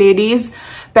Knitting Ladies,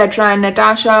 Petra and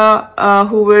Natasha,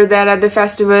 who were there at the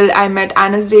festival. I met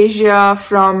Anastasia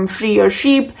from Free Your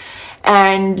Sheep,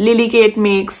 and Lily Kate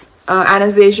Makes.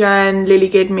 Anastasia and Lily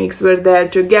Kate Makes were there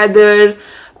together.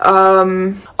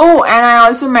 Oh, and I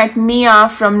also met Mia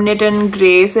from Knit and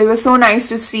Grace. It was so nice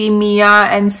to see Mia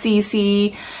and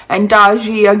Cece and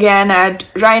Taji again at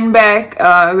Rhinebeck.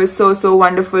 It was so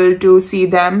wonderful to see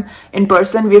them in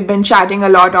person. We've been chatting a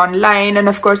lot online, and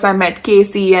of course I met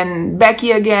Casey and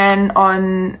Becky again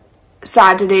on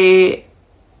Saturday.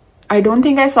 I don't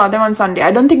think I saw them on Sunday.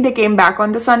 I don't think they came back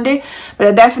on the Sunday, but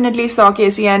I definitely saw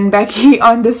Casey and Becky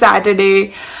on the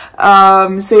Saturday.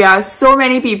 So yeah, so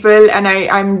many people, and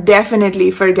I'm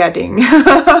definitely forgetting.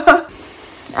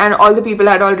 And all the people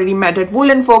I had already met at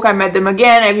Woolen Folk, I met them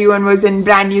again. Everyone was in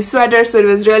brand new sweaters, so it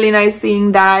was really nice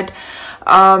seeing that.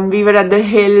 We were at the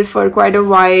hill for quite a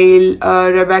while.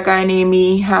 Rebecca and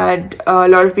Amy had a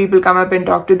lot of people come up and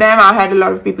talk to them. I had a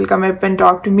lot of people come up and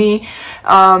talk to me.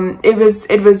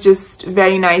 It was just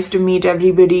very nice to meet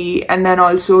everybody, and then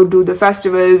also do the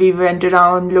festival. We went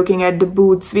around looking at the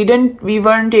booths. We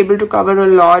weren't able to cover a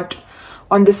lot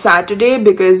on the Saturday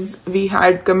because we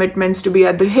had commitments to be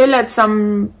at the hill at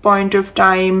some point of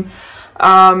time.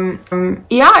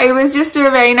 Yeah, it was just a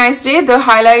very nice day. The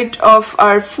highlight of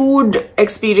our food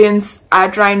experience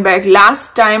at Rhinebeck,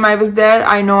 last time I was there,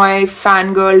 I know I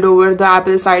fangirled over the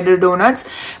apple cider donuts,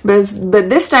 but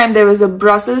this time there was a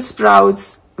Brussels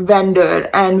sprouts vendor,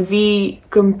 and we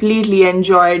completely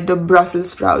enjoyed the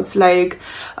Brussels sprouts. Like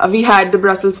we had the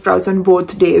Brussels sprouts on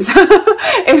both days.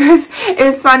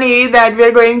 It's funny that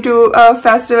we're going to a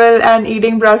festival and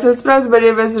eating Brussels sprouts, but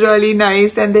it was really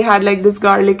nice, and they had like this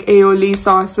garlic aioli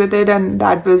sauce with it, and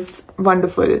that was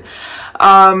wonderful.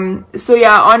 So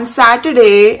yeah, on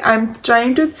Saturday, I'm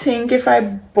trying to think if I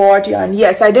bought yarn.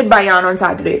 Yes, I did buy yarn on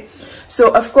Saturday.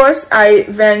 So of course I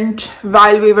went,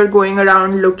 while we were going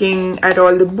around looking at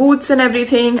all the booths and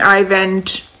everything, I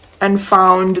went and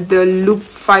found the loop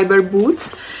fiber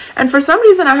booths. And for some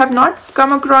reason I have not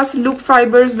come across loop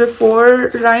fibers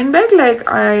before Rhinebeck. Like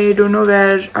I don't know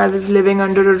where I was living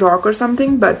under a rock or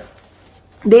something, but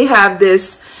they have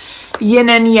this yin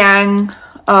and yang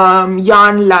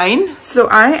yarn line. So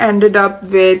I ended up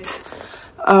with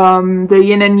the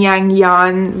yin and yang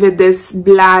yarn with this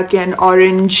black and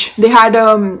orange. They had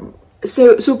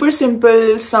super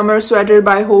simple summer sweater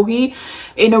by Hohi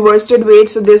in a worsted weight.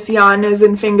 So this yarn is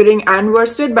in fingering and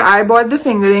worsted, but I bought the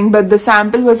fingering, but the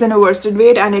sample was in a worsted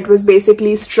weight, and it was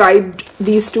basically striped,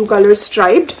 these two colors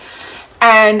striped.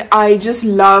 And I just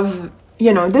love,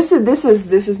 you know, this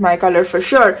is my color for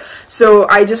sure. So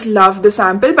I just love the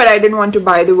sample, but I didn't want to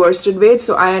buy the worsted weight,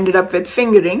 so I ended up with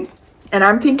fingering. And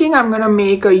I'm thinking I'm gonna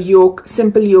make a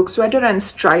simple yoke sweater and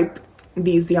stripe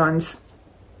these yarns.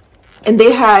 And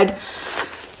they had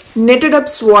knitted up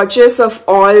swatches of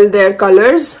all their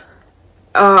colors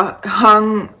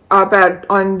hung up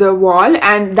on the wall,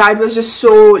 and that was just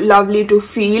so lovely to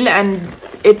feel, and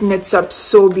it knits up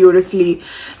so beautifully.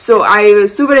 So I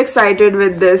was super excited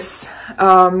with this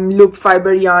loop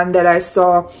fiber yarn that I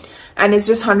saw, and it's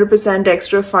just 100%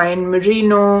 extra fine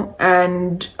merino,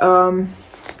 and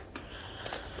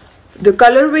the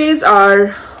colorways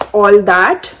are all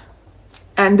that,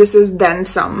 and this is then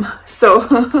some. So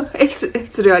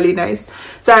it's really nice.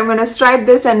 So I'm gonna stripe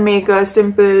this and make a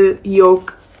simple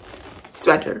yoke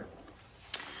sweater.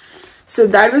 So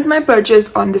that was my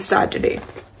purchase on the Saturday.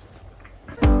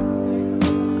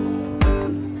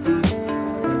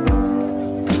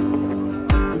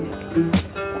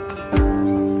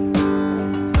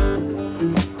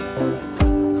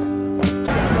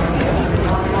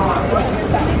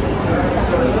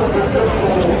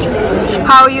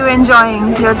 How are you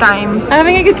enjoying your time? I'm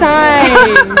having a good time.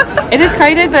 It is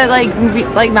crowded, but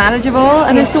like manageable,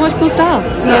 and there's so much cool stuff.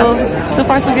 So yes. So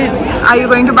far so good. Are you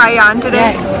going to buy yarn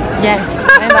today? Yes.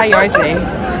 I'm buy yours today.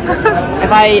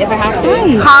 If I have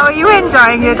to. How are you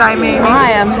enjoying your time, Amy?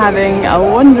 I am having a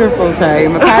wonderful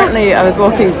time. Apparently I was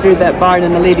walking through that barn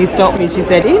and a lady stopped me and she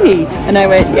said, Amy, and I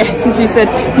went, yes, and she said,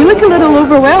 you look a little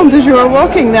overwhelmed as you were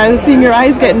walking. I was seeing your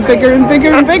eyes getting bigger and bigger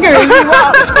and bigger as you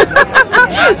walked.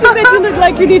 She said, you look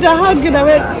like you need a hug, and I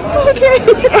went, okay.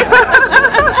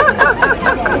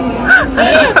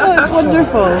 Oh, it's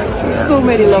wonderful. So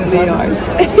many lovely yarns.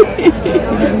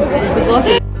 It's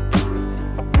lovely.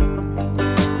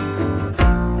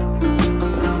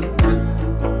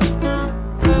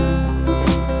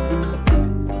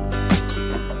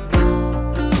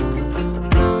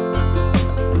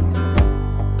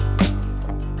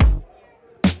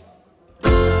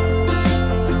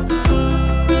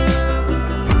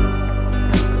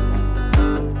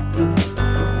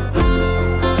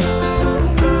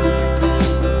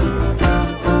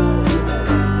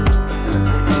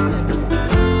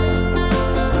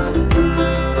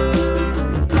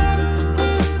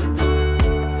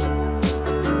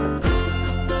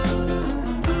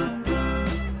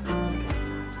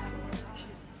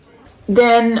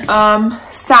 Then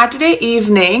Saturday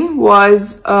evening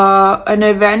was an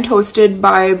event hosted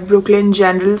by Brooklyn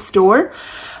General Store.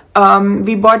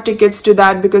 We bought tickets to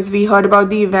that because we heard about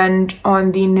the event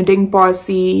on the Knitting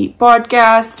Posse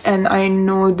podcast, and I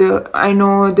know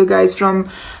the guys from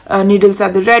Needles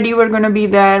at the Ready were going to be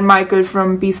there. Michael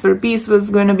from Piece for Piece was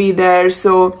going to be there.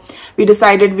 So we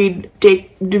decided we'd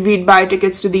buy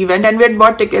tickets to the event, and we had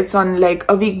bought tickets on like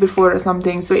a week before or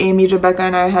something. So Amy, Rebecca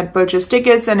and I had purchased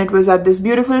tickets, and it was at this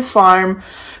beautiful farm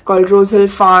called Rose Hill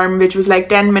Farm, which was like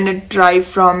 10-minute drive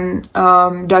from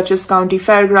Dutchess County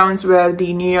Fairgrounds, where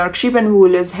the New York Sheep and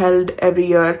Wool is held every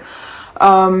year.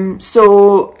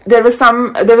 So there was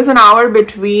an hour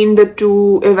between the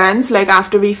two events, like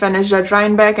after we finished at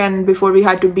Rhinebeck and before we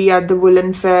had to be at the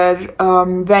Woolen Fair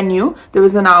venue. There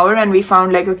was an hour, and we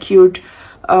found like a cute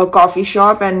coffee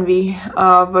shop, and we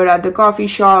were at the coffee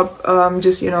shop,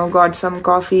 just, you know, got some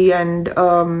coffee and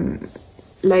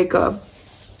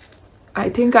I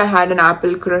think I had an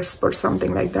apple crisp or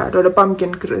something like that, or a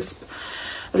pumpkin crisp.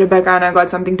 Rebecca and I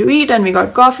got something to eat, and we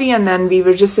got coffee, and then we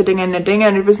were just sitting and knitting,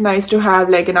 and it was nice to have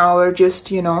like an hour just,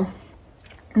 you know,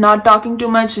 not talking too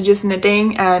much, just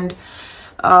knitting and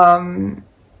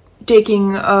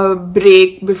taking a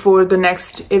break before the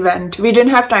next event. We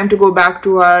didn't have time to go back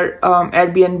to our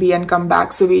Airbnb and come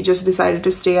back, so we just decided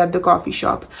to stay at the coffee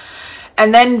shop.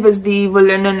 And then was the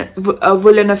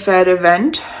Woolen Affair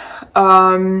event,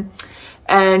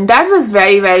 and that was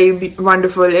very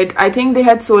wonderful. I think they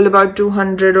had sold about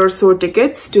 200 or so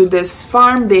tickets to this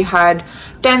farm. They had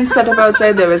tents set up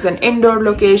outside. There was an indoor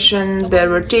location, there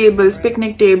were tables,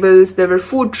 picnic tables, there were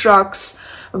food trucks,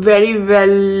 very well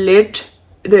lit.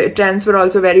 The tents were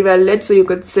also very well lit, so you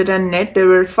could sit and knit. There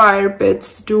were fire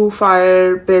pits, 2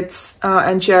 fire pits,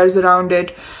 and chairs around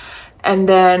it. And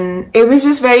then it was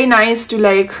just very nice to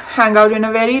like hang out in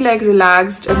a very like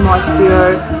relaxed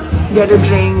atmosphere, get a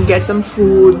drink, get some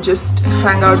food, just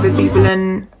hang out with people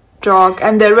and talk.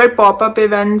 And there were pop-up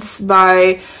events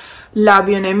by La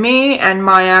Bien-Aimée and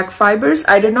Mayak Fibers.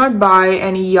 I did not buy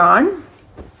any yarn,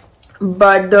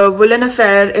 but the Woolen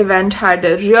Affair event had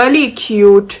a really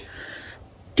cute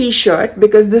t-shirt,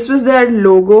 because this was their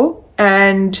logo,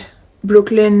 and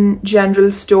Brooklyn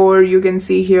General Store, you can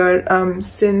see here,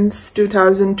 since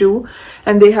 2002,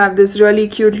 and they have this really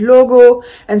cute logo.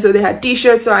 And so they had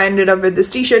t-shirts, so I ended up with this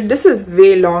t-shirt. This is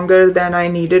way longer than I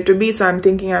needed to be, so I'm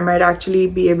thinking I might actually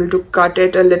be able to cut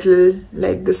it a little,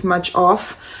 like this much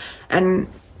off. And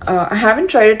I haven't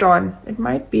tried it on. It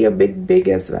might be a bit big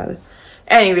as well.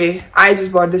 Anyway, I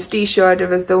just bought this t-shirt. It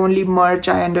was the only merch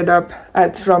I ended up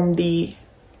at from the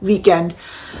weekend.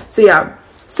 So yeah,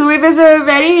 so it was a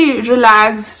very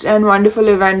relaxed and wonderful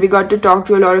event. We got to talk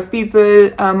to a lot of people.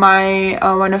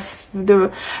 One of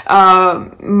the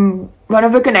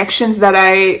connections that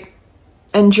I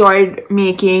enjoyed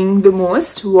making the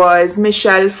most was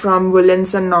Michelle from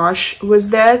Woolens and Nosh was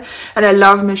there, and I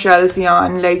love Michelle's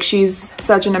yarn. Like, she's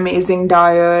such an amazing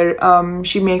dyer.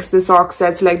 She makes the sock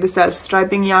sets, like the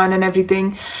self-striping yarn and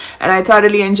everything, and I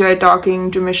thoroughly enjoyed talking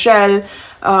to Michelle.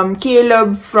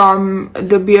 Caleb from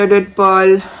the Bearded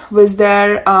Pearl was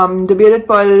there. The Bearded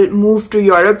Pearl moved to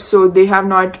Europe, so they have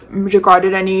not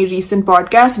recorded any recent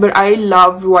podcasts, but I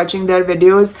love watching their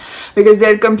videos because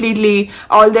they're completely,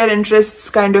 all their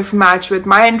interests kind of match with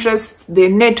my interests. They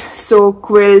knit, sew,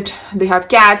 quilt, they have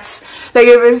cats. Like,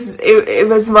 it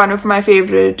was one of my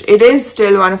favorite, it is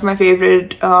still one of my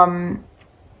favorite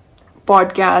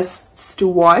podcasts to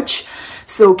watch.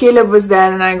 So Caleb was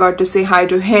there, and I got to say hi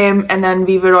to him, and then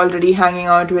we were already hanging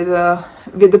out with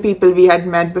the people we had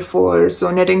met before.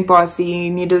 So Knitting Posse,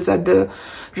 Needles at the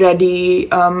Ready,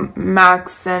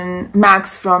 Max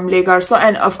from Les Garçons,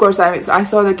 and of course I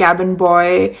saw the Cabin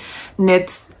Boy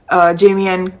knits, Jamie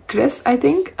and Chris, I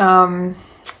think. And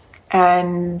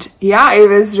yeah, it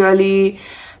was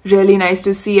really nice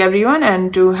to see everyone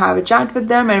and to have a chat with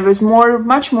them, and it was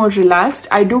much more relaxed.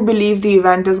 I do believe the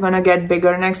event is gonna get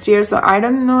bigger next year, so I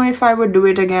don't know if I would do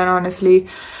it again, honestly.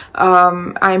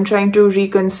 I'm trying to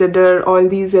reconsider all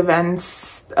these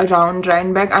events around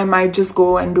Rhinebeck. I might just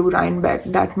go and do Rhinebeck.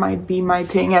 That might be my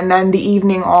thing, and then the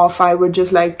evening off, I would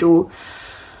just like to,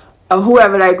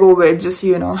 whoever I go with, just,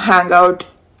 you know, hang out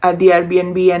at the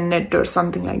Airbnb and knit or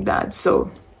something like that.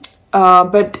 So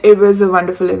but it was a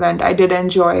wonderful event. I did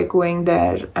enjoy going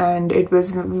there, and it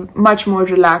was much more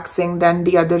relaxing than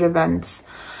the other events.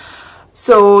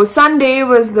 So Sunday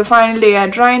was the final day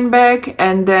at Rhinebeck,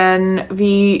 and then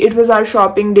it was our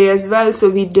shopping day as well, so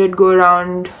we did go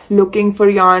around looking for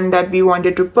yarn that we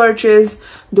wanted to purchase.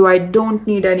 Though I don't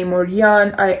need any more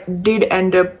yarn, I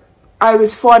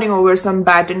was fighting over some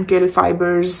Bat and Kill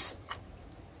Fibers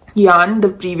yarn the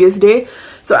previous day,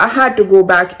 so I had to go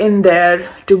back in there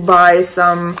to buy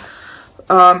some.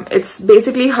 It's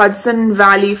basically Hudson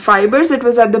Valley Fibers. It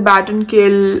was at the Bat and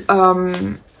Kill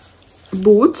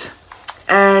booth,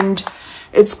 and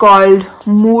it's called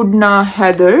Moodna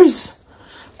Heathers,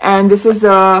 and this is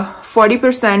a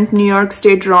 40% New York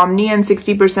State Romney and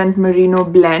 60% Merino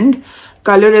blend.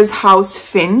 Color is House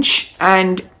Finch,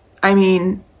 and I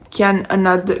mean, can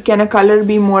a color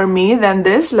be more me than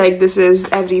this? Like, this is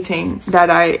everything that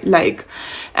I like.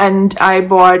 And I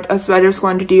bought a sweater's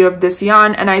quantity of this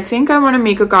yarn, and I think I want to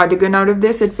make a cardigan out of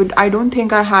this. I don't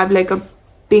think I have like a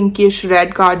pinkish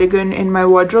red cardigan in my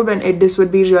wardrobe, and this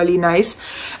would be really nice.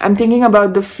 I'm thinking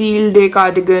about the Field Day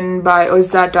cardigan by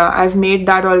Ozata. I've made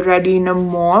that already in a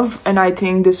mauve, and I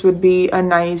think this would be a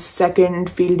nice second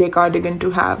Field Day cardigan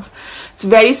to have. It's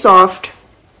very soft.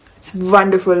 It's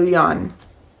wonderful yarn.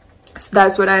 So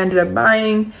that's what I ended up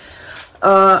buying.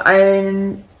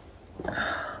 I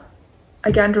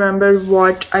can't remember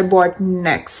what I bought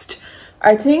next.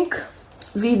 I think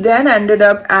we then ended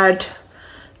up at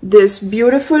this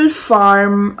beautiful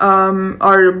farm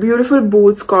or beautiful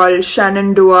booth called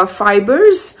Shenandoah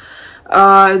Fibers.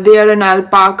 They are an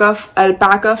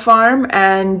alpaca farm,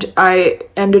 and I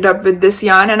ended up with this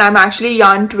yarn. And I'm actually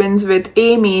yarn twins with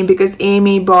Amy because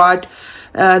Amy bought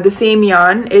the same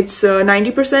yarn. It's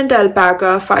 90%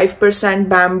 alpaca, 5%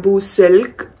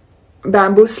 bamboo/silk.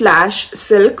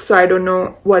 So I don't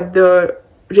know what the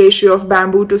ratio of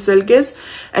bamboo to silk is,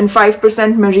 and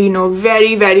 5% merino.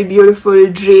 Very, very beautiful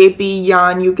drapey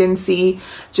yarn. You can see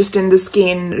just in the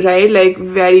skein, right? Like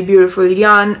very beautiful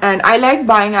yarn. And I like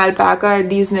buying alpaca at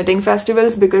these knitting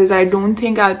festivals because I don't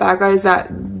think alpaca is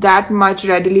that much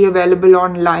readily available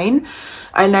online,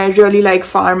 and I really like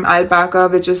farm alpaca,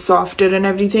 which is softer and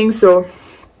everything. So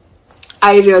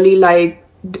I really liked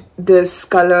this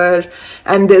color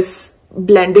and this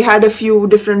blend. They had a few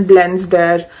different blends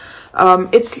there.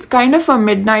 It's kind of a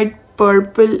midnight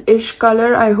purple-ish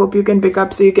color. I hope you can pick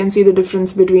up so you can see the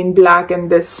difference between black and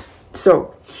this.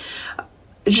 So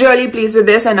really pleased with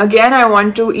this. And again, I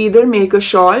want to either make a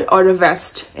shawl or a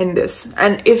vest in this.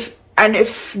 And if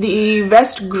the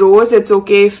vest grows, it's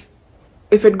okay.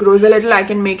 If it grows a little, I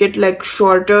can make it like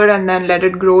shorter and then let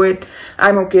it grow.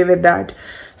 I'm okay with that.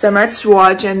 So I might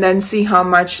swatch and then see how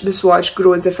much the swatch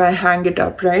grows if I hang it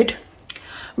up, right?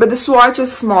 But the swatch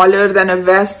is smaller than a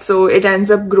vest, so it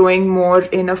ends up growing more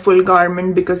in a full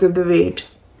garment because of the weight.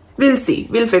 We'll see.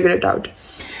 We'll figure it out.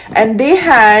 And they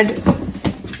had,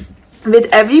 with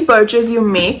every purchase you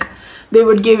make, they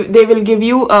will give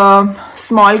you a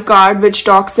small card which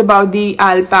talks about the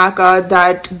alpaca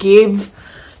that gave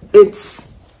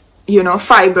its,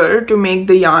 fiber to make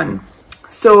the yarn.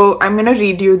 So I'm gonna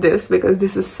read you this because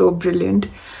this is so brilliant.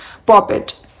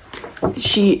 Poppet.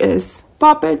 She is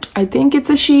Poppet. I think it's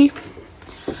a she.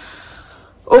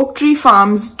 Oak Tree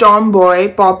Farm's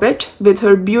tomboy Poppet with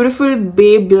her beautiful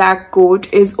bay black coat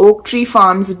is Oak Tree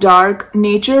Farm's dark,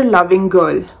 nature-loving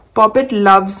girl. Poppet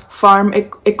loves farm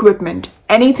equipment.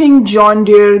 Anything John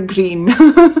Deere green.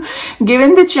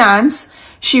 Given the chance,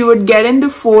 she would get in the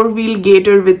four-wheel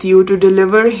gator with you to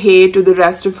deliver hay to the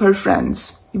rest of her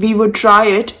friends. We would try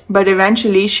it, but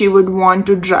eventually she would want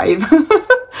to drive.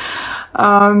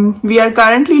 We are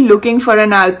currently looking for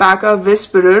an alpaca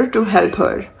whisperer to help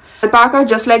her. Alpaca,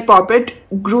 just like Poppet,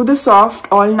 grew the soft,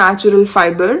 all-natural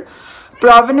fiber.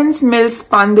 Provenance Mills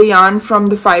spun the yarn from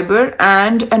the fiber,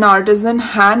 and an artisan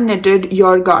hand-knitted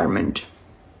your garment.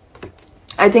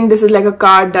 I think this is like a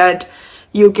card that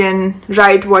you can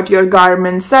write what your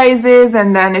garment size is,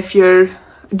 and then if you're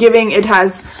giving, it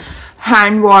has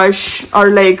hand wash or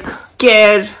like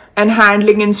care and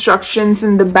handling instructions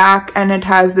in the back, and it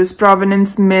has this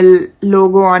Provenance Mill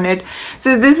logo on it.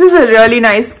 So this is a really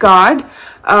nice card.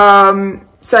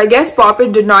 So I guess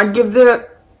Poppet did not give the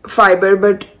fiber,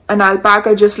 but an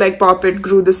alpaca, just like Poppet,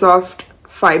 grew the soft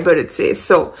fiber, it says.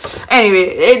 So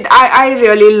anyway, I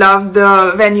really love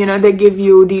when they give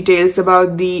you details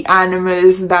about the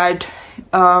animals that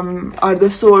are the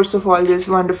source of all this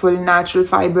wonderful natural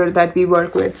fiber that we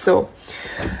work with. So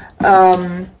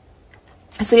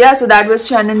yeah, so that was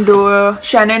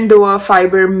Shenandoah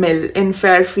Fiber Mill in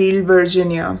Fairfield,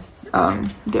 Virginia.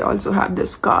 They also have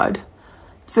this card.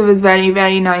 So it was very,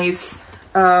 very nice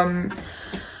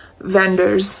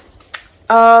vendors.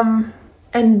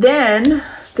 And then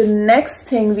the next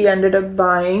thing we ended up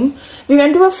buying, we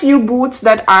went to a few booths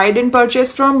that I didn't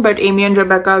purchase from, but Amy and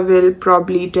Rebecca will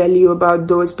probably tell you about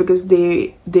those because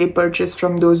they purchased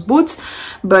from those booths.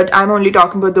 But I'm only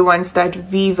talking about the ones that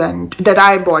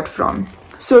I bought from.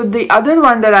 So the other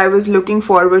one that I was looking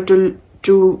forward to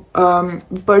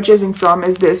purchasing from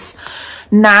is this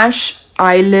Nash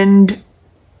Island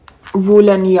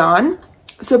woolen yarn.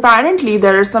 So apparently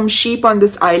there are some sheep on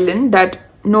this island that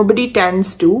nobody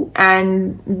tends to,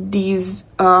 and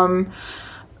these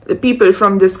the people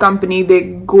from this company, they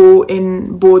go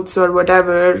in boats or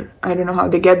whatever, I don't know how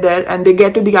they get there, and they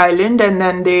get to the island and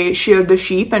then they shear the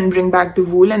sheep and bring back the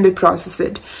wool and they process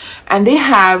it. And they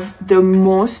have the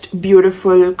most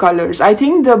beautiful colors. I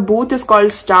think the booth is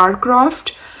called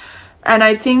Starcroft, and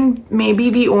I think maybe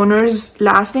the owner's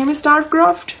last name is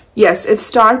Starcroft. Yes, it's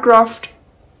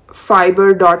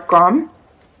starcroftfiber.com,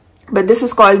 but this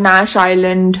is called Nash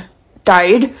Island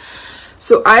Tide.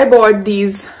 So I bought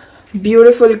these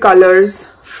beautiful colors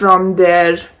from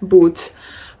their booth.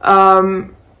 I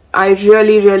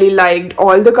really liked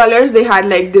all the colors. They had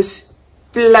like this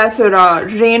plethora,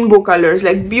 rainbow colors,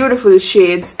 like beautiful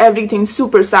shades, everything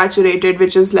super saturated,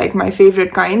 which is like my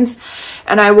favorite kinds.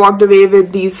 And I walked away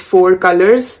with these 4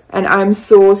 colors, and I'm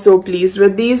so pleased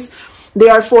with these. They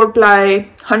are 4-ply,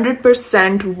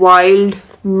 100% wild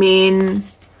Maine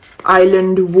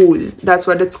island wool. That's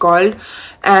what it's called.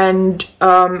 And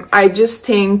I just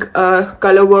think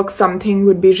color work something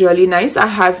would be really nice. I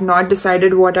have not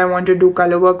decided what I want to do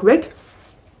color work with.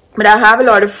 But I have a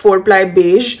lot of 4-ply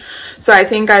beige, so I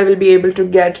think I will be able to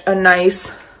get a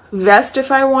nice vest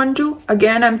if I want to.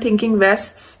 Again, I'm thinking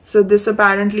vests. So this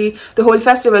apparently, the whole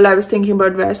festival I was thinking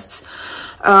about vests.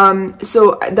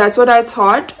 So that's what I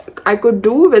thought I could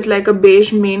do with like a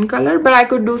beige main color, but I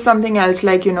could do something else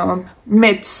like, you know,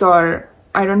 mitts, or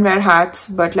I don't wear hats,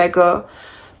 but like a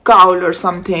cowl or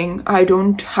something. I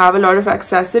don't have a lot of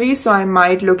accessories, so I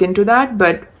might look into that,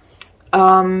 but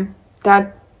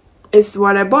that is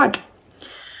what I bought.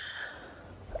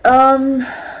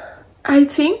 I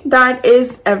think that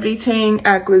is everything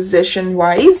acquisition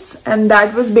wise, and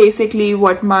that was basically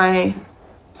what my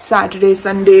Saturday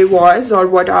Sunday was, or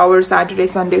what our Saturday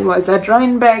Sunday was at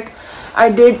Rhinebeck. I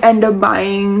did end up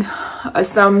buying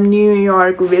some New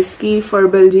York whiskey for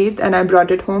Biljit, and I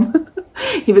brought it home.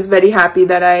 He was very happy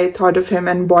that I thought of him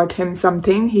and bought him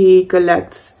something. He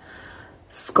collects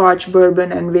Scotch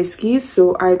bourbon and whiskeys,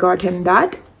 so I got him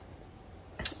that.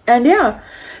 And yeah,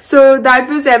 so that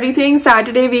was everything.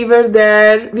 Saturday we were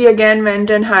there. We again went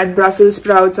and had Brussels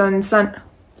sprouts on Sunday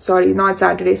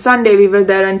we were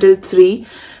there until 3.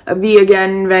 We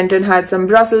again went and had some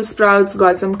Brussels sprouts,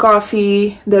 got some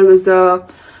coffee. There was a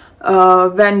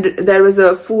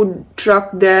food truck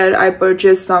there. I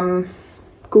purchased some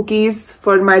cookies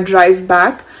for my drive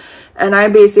back, and I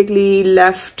basically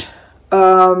left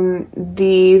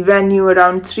the venue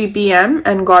around 3 p.m.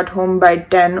 and got home by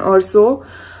 10 or so.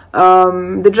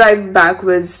 The drive back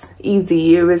was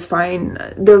easy, it was fine.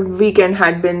 The weekend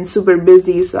had been super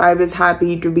busy, so I was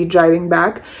happy to be driving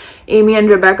back. Amy and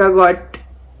Rebecca got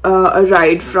a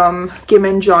ride from Kim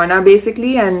and Jonna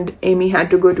basically, and Amy had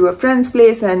to go to a friend's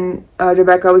place, and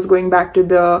Rebecca was going back to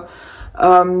the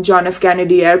John F.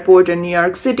 Kennedy Airport in New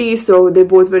York City, so they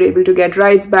both were able to get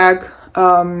rides back.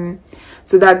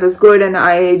 So that was good, and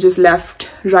I just left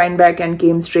Rhinebeck and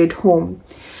came straight home.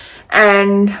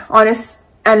 And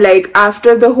like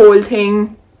after the whole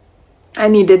thing, I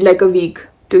needed like a week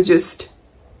to just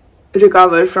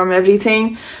recover from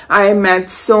everything. I met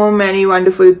so many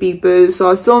wonderful people,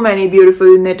 saw so many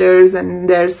beautiful knitters and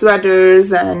their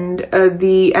sweaters, and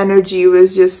the energy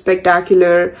was just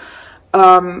spectacular.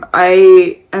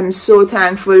 I am so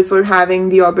thankful for having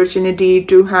the opportunity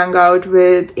to hang out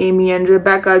with Amy and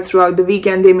Rebecca throughout the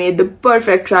weekend. They made the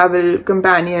perfect travel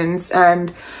companions,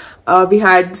 and we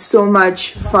had so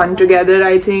much fun together,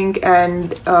 I think,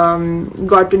 and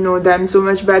got to know them so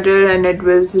much better, and it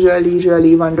was really,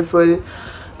 really wonderful.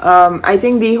 I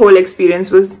think the whole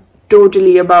experience was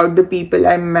totally about the people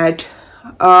I met.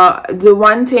 The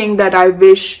one thing that I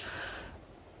wish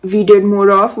we did more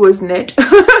of was knit.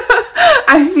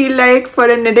 I feel like for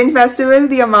a knitting festival,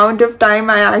 the amount of time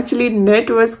I actually knit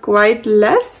was quite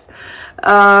less.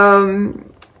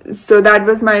 So that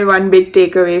was my one big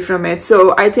takeaway from it.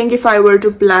 So I think if I were to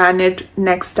plan it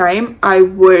next time, I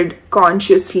would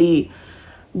consciously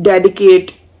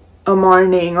dedicate a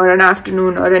morning or an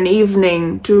afternoon or an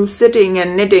evening to sitting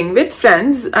and knitting with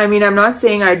friends. I mean, I'm not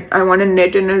saying I want to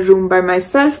knit in a room by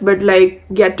myself, but like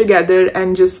get together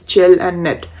and just chill and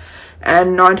knit,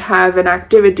 and not have an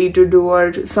activity to do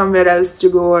or somewhere else to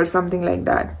go or something like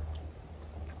that.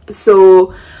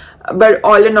 So, but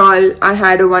all in all, I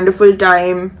had a wonderful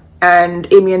time, and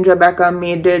Amy and Rebecca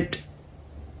made it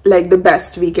like the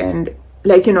best weekend.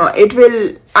 Like, you know,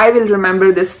 I will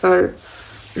remember this for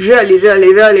really,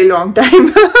 really, really long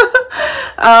time.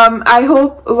 I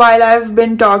hope while I've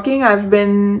been talking, I've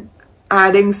been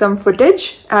adding some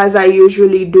footage as I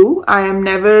usually do. I am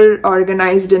never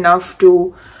organized enough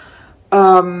to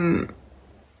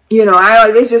you know, I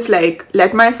always just like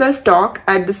let myself talk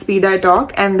at the speed I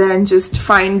talk, and then just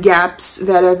find gaps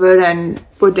wherever and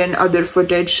put in other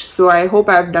footage. So I hope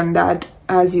I've done that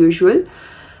as usual.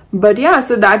 But yeah,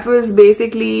 so that was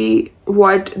basically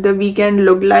what the weekend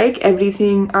looked like,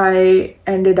 everything I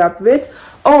ended up with.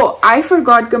 Oh, I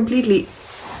forgot completely.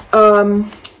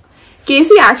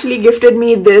 Casey actually gifted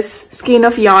me this skein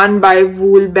of yarn by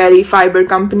Woolberry Fiber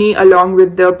Company along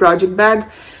with the project bag.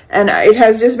 And it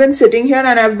has just been sitting here,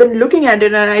 and I've been looking at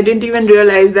it, and I didn't even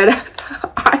realize that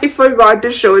I forgot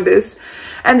to show this.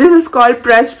 And this is called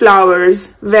Pressed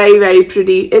Flowers. Very, very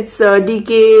pretty. It's a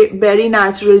DK, very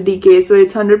natural DK. So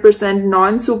it's 100%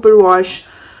 non-superwash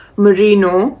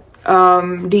merino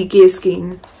DK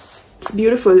skein. It's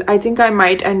beautiful. I think I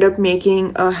might end up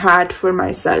making a hat for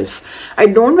myself. I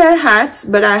don't wear hats,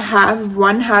 but I have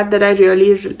one hat that I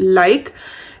really like.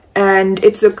 And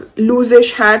it's a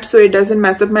loose-ish hat, so it doesn't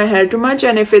mess up my hair too much.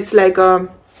 And if it's like a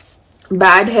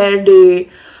bad hair day,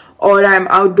 or I'm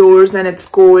outdoors and it's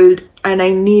cold and I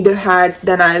need a hat,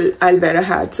 then I'll wear a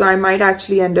hat. So I might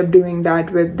actually end up doing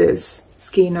that with this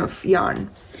skein of yarn.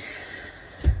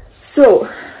 So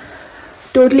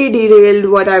totally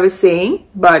derailed what I was saying,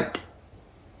 but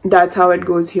that's how it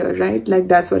goes here, right? Like,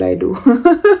 that's what I do.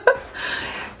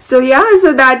 So yeah,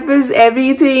 so that was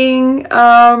everything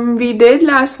we did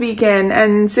last weekend,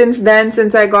 and since then,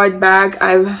 since I got back,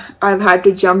 I've had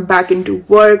to jump back into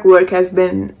work. Work has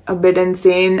been a bit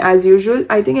insane as usual.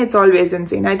 I think it's always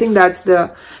insane. I think that's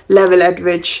the level at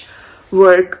which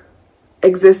work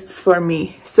exists for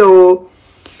me. So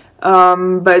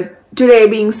but today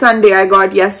being Sunday, I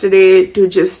got yesterday to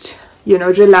just, you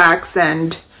know, relax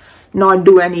and not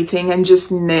do anything and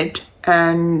just knit.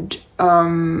 And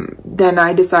then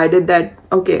I decided that,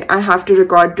 okay, I have to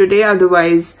record today,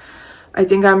 otherwise I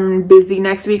think I'm busy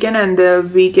next weekend, and the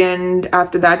weekend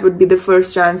after that would be the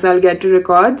first chance I'll get to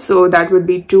record, so that would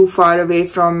be too far away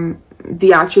from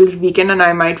the actual weekend and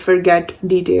I might forget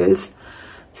details.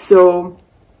 So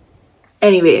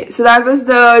anyway, so that was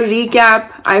the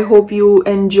recap. I hope you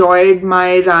enjoyed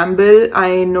my ramble.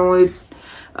 I know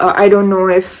I don't know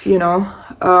if, you know,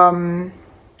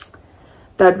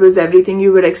 that was everything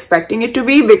you were expecting it to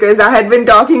be, because I had been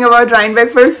talking about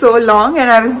Rhinebeck for so long and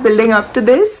I was building up to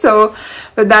this. So,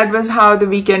 but that was how the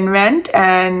weekend went,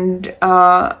 and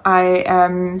I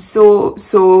am so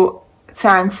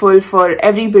thankful for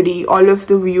everybody, all of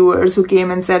the viewers who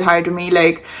came and said hi to me.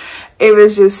 Like, it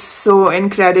was just so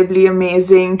incredibly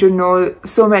amazing to know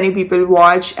so many people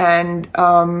watch, and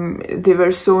they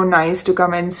were so nice to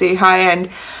come and say hi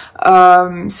and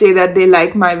say that they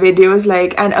like my videos.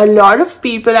 Like, and a lot of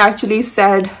people actually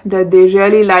said that they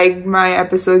really liked my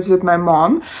episodes with my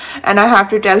mom, and I have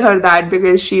to tell her that,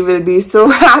 because she will be so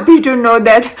happy to know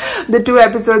that the 2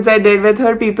 episodes I did with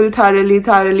her, people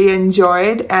thoroughly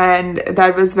enjoyed, and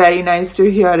that was very nice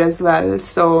to hear as well.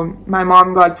 So my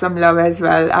mom got some love as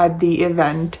well at the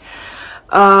event.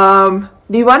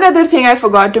 The one other thing I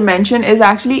forgot to mention is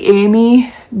actually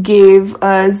Amy gave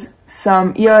us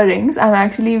some earrings. I'm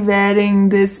actually wearing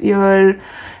this ear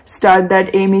stud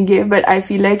that Amy gave, but I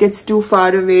feel like it's too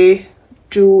far away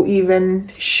to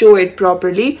even show it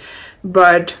properly.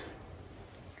 But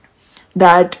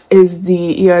that is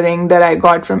the earring that I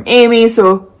got from Amy.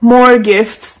 So more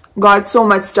gifts, got so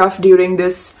much stuff during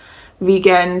this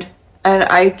weekend, and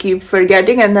I keep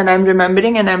forgetting, and then I'm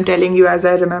remembering, and I'm telling you as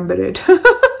I remember it.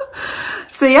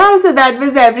 So yeah, so that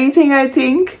was everything, I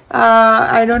think.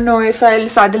 I don't know if I'll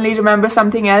suddenly remember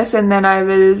something else and then I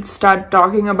will start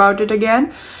talking about it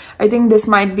again. I think this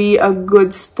might be a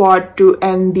good spot to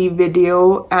end the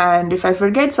video, and if I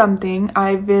forget something,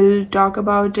 I will talk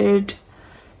about it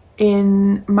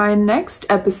in my next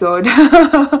episode.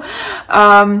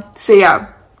 So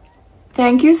yeah.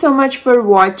 Thank you so much for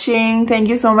watching. Thank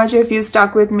you so much if you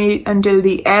stuck with me until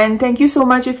the end. Thank you so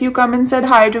much if you come and said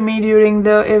hi to me during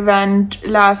the event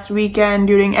last weekend,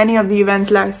 during any of the events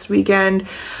last weekend.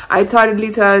 I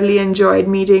thoroughly enjoyed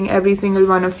meeting every single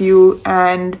one of you,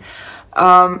 and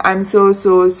I'm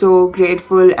so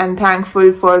grateful and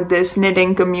thankful for this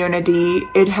knitting community.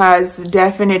 It has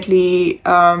definitely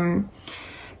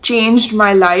changed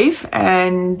my life,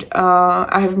 and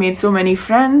I have made so many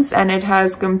friends, and it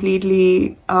has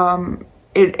completely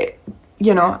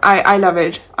you know, I love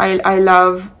it. I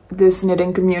love this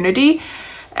knitting community,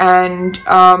 and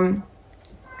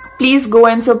please go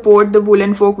and support the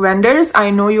Woolen Folk vendors. I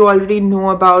know you already know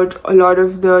about a lot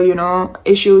of the, you know,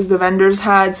 issues the vendors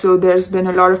had, so there's been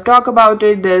a lot of talk about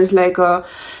it. There's like a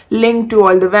link to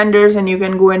all the vendors and you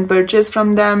can go and purchase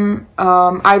from them.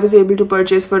 I was able to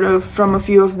purchase from a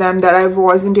few of them that I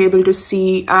wasn't able to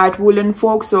see at Woolen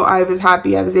Folk, so I was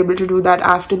happy I was able to do that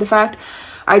after the fact.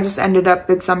 I just ended up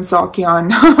with some sock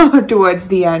yarn towards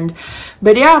the end.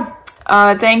 But yeah,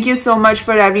 thank you so much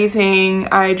for everything.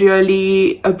 I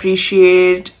really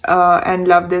appreciate and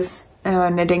love this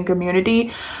knitting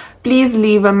community. Please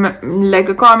leave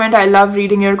a comment. I love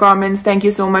reading your comments. Thank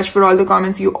you so much for all the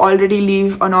comments you already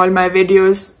leave on all my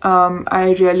videos.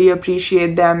 I really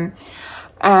appreciate them.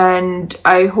 And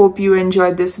I hope you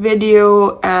enjoyed this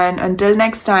video. And until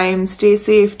next time, stay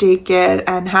safe, take care,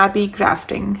 and happy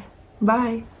crafting.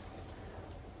 Bye.